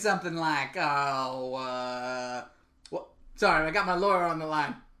have said something like, Sorry, I got my lawyer on the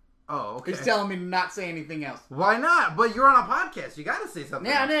line. Oh, okay. He's telling me to not say anything else. Why not? But you're on a podcast. You got to say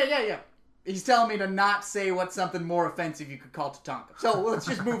something else. Yeah. He's telling me to not say what's something more offensive you could call Tatanka. So let's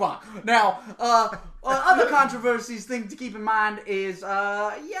just move on. Now, other controversies, thing to keep in mind is,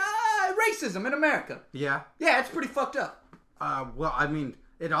 racism in America. Yeah? Yeah, it's pretty fucked up. Well, I mean,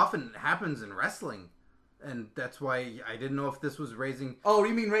 it often happens in wrestling. And that's why I didn't know if this was raising... Oh,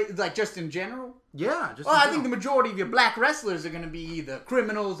 you mean like just in general? Yeah, just Well, I think the majority of your black wrestlers are going to be either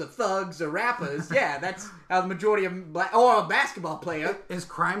criminals or thugs or rappers. Yeah, that's how the majority of black... Or a basketball player. Is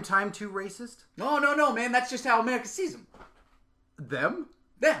Crime Time too racist? No, man. That's just how America sees them. Them?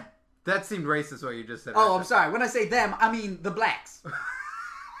 Them. That seemed racist what you just said. Oh, I'm sorry. When I say them, I mean the blacks.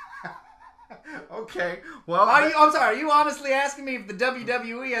 Okay, well... I'm sorry, are you honestly asking me if the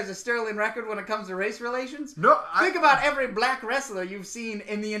WWE has a sterling record when it comes to race relations? No, Think about every black wrestler you've seen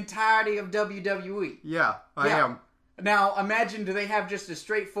in the entirety of WWE. Yeah, I am. Now, imagine, do they have just a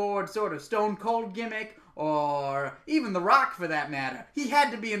straightforward sort of Stone Cold gimmick? Or even The Rock, for that matter. He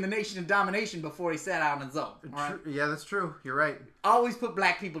had to be in the Nation of Domination before he sat out on his own. Right? Yeah, that's true. You're right. Always put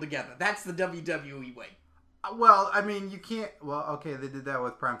black people together. That's the WWE way. Well, I mean, you can't... Well, okay, they did that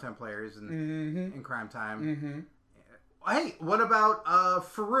with Primetime Players in Crime Time. Mm-hmm. Hey, what about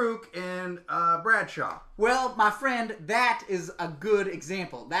Farouk and Bradshaw? Well, my friend, that is a good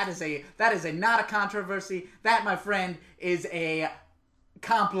example. That is a not a controversy. That, my friend, is a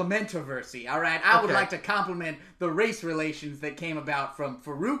complimentoversy. All right, I would like to compliment the race relations that came about from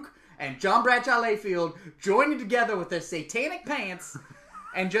Farouk and John Bradshaw Layfield joining together with their satanic pants.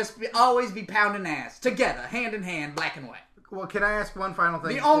 And just always be pounding ass. Together, hand in hand, black and white. Well, can I ask one final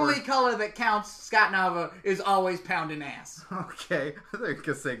thing? The only color that counts, Scott Nava, is always pounding ass. Okay. I think I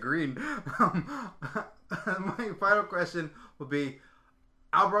could say green. My final question would be,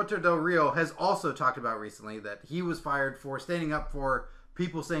 Alberto Del Rio has also talked about recently that he was fired for standing up for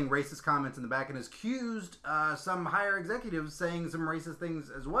people saying racist comments in the back and has accused some higher executives saying some racist things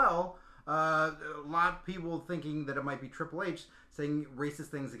as well. A lot of people thinking that it might be Triple H saying racist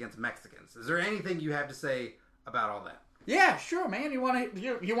things against Mexicans. Is there anything you have to say about all that? Yeah, sure, man. You want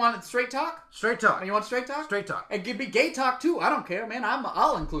it straight talk? Straight talk. You want straight talk? Straight talk. It could be gay talk too. I don't care, man. I'm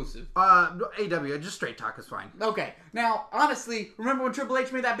all inclusive. AW, just straight talk is fine. Okay. Now, honestly, remember when Triple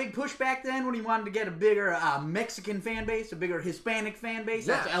H made that big push back then when he wanted to get a bigger Mexican fan base, a bigger Hispanic fan base?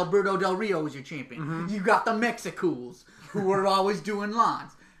 Yeah. That's Alberto Del Rio was your champion. Mm-hmm. You got the Mexicools who were always doing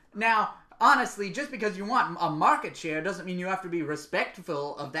lines. Now, honestly, just because you want a market share doesn't mean you have to be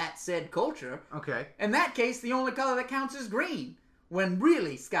respectful of that said culture. Okay. In that case, the only color that counts is green. When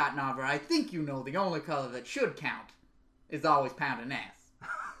really, Scott Nava, I think you know the only color that should count is always pounding ass.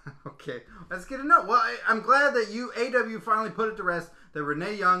 Okay. That's good to know. Well, I'm glad that AW finally put it to rest that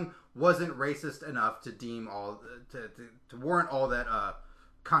Renee Young wasn't racist enough to deem to warrant all that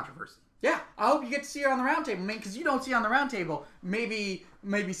controversy. Yeah, I hope you get to see her on the roundtable, man, because you don't see her on the roundtable. Maybe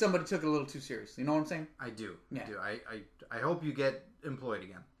somebody took it a little too serious. You know what I'm saying? I do. Yeah. I do. I hope you get employed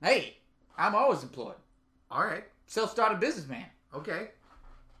again. Hey, I'm always employed. All right. Self-started businessman. Okay.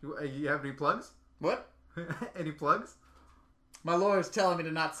 You have any plugs? What? Any plugs? My lawyer's telling me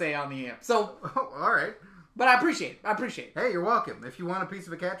to not say on the air. So, all right. But I appreciate it. Hey, you're welcome. If you want a piece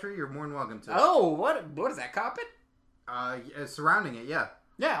of a cat tree, you're more than welcome to. Oh, what is that, carpet? Surrounding it, yeah.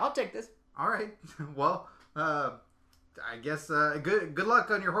 Yeah, I'll take this. All right. Well, I guess good luck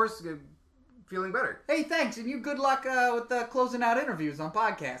on your horse feeling better. Hey, thanks, and you good luck with the closing out interviews on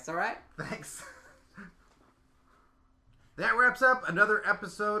podcasts, all right? Thanks. That wraps up another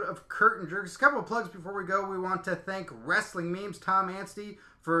episode of Curtain Jerks. A couple of plugs before we go. We want to thank Wrestling Memes, Tom Anstey,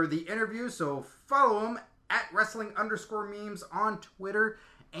 for the interview. So follow him at wrestling_memes on Twitter.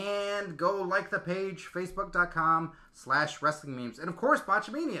 And go like the page, facebook.com/wrestlingmemes. And of course,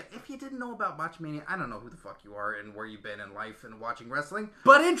 Botchamania. If you didn't know about Botchamania, I don't know who the fuck you are and where you've been in life and watching wrestling.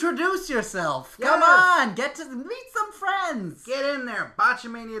 But introduce yourself. Yes. Come on, get to meet some friends. Get in there.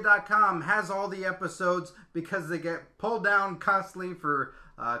 Botchamania.com has all the episodes because they get pulled down constantly for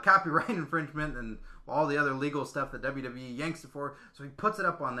copyright infringement and all the other legal stuff that WWE yanks it for. So he puts it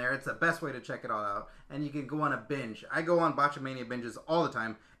up on there. It's the best way to check it all out. And you can go on a binge. I go on Botchamania binges all the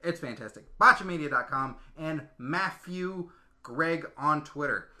time. It's fantastic. Botchamania.com and Matthew Greg on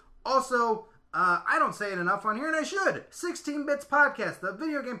Twitter. Also, I don't say it enough on here, and I should. 16 Bits Podcast, the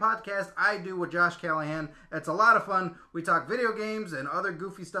video game podcast I do with Josh Callahan. It's a lot of fun. We talk video games and other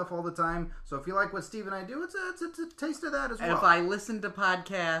goofy stuff all the time. So if you like what Steve and I do, it's a taste of that as well. And if I listened to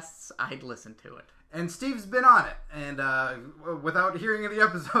podcasts, I'd listen to it. And Steve's been on it, and without hearing any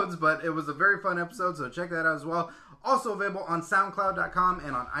episodes, but it was a very fun episode, so check that out as well. Also available on SoundCloud.com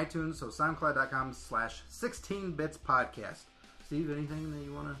and on iTunes, so SoundCloud.com/16BitsPodcast. Steve, anything that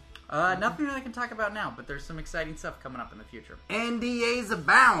you want to... Nothing that I can talk about now, but there's some exciting stuff coming up in the future. NDAs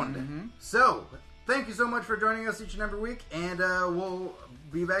abound! Mm-hmm. So, thank you so much for joining us each and every week, and we'll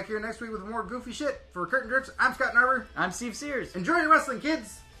be back here next week with more goofy shit. For Curtain Jerks, I'm Scott Narver. I'm Steve Sears. Enjoy your wrestling,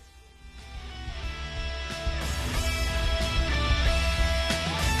 kids!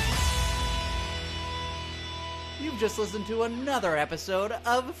 You've just listened to another episode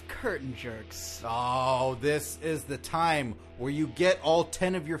of Curtain Jerks. Oh, this is the time where you get all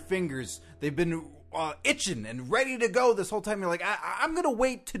 10 of your fingers. They've been itching and ready to go this whole time. You're like, I'm going to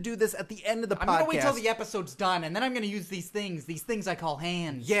wait to do this at the end of the podcast. I'm going to wait till the episode's done, and then I'm going to use these things I call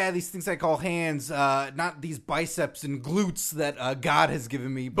hands. Yeah, these things I call hands, not these biceps and glutes that God has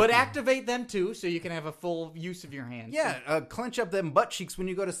given me. But activate them, too, so you can have a full use of your hands. Yeah, clench up them butt cheeks when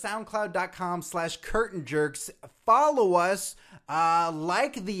you go to soundcloud.com/curtainjerks. Follow us.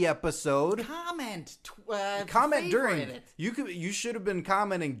 Like the episode. Comment during it. You should have been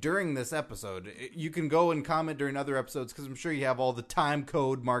commenting during this episode. You can go and comment during other episodes because I'm sure you have all the time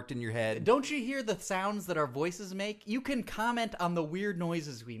code marked in your head. Don't you hear the sounds that our voices make? You can comment on the weird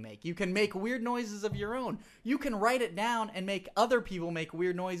noises we make. You can make weird noises of your own. You can write it down and make other people make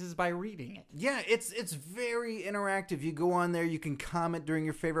weird noises by reading it. Yeah, it's very interactive. You go on there, you can comment during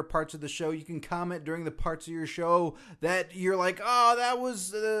your favorite parts of the show. You can comment during the parts of your show that you're like, oh, that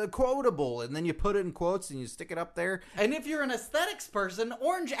was quotable. And then you put it in quotes and you stick it up there. And if you're an aesthetics person,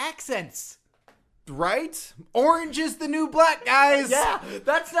 orange accents. Right? Orange is the new black, guys. Yeah,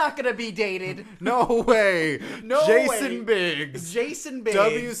 that's not going to be dated. No way. No Jason way. Biggs. Jason Biggs.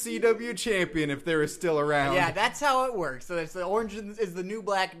 WCW champion if they're still around. Yeah, that's how it works. So it's the orange is the new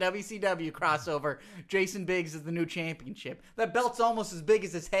black WCW crossover. Jason Biggs is the new championship. That belt's almost as big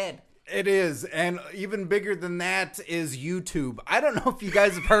as his head. It is, and even bigger than that is YouTube. I don't know if you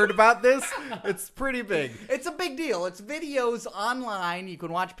guys have heard about this. It's pretty big. It's a big deal. It's videos online. You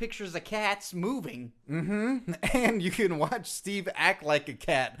can watch pictures of cats moving. Mm-hmm. And you can watch Steve act like a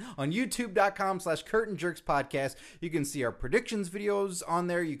cat on youtube.com/curtainjerkspodcast. You can see our predictions videos on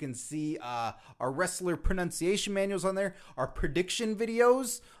there. You can see our wrestler pronunciation manuals on there. Our prediction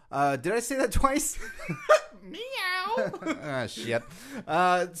videos. Did I say that twice? Meow. Shit.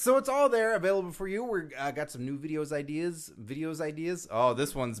 So it's all there available for you. We're got some new videos ideas. Oh,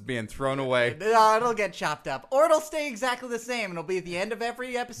 this one's being thrown away. No, it'll get chopped up. Or it'll stay exactly the same. And it'll be at the end of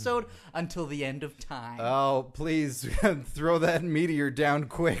every episode until the end of time. Oh, please throw that meteor down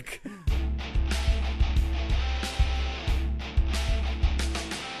quick.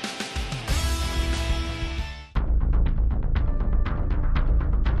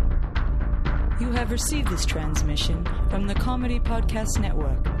 You have received this transmission from the Comedy Podcast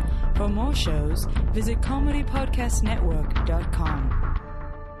Network. For more shows, visit comedypodcastnetwork.com.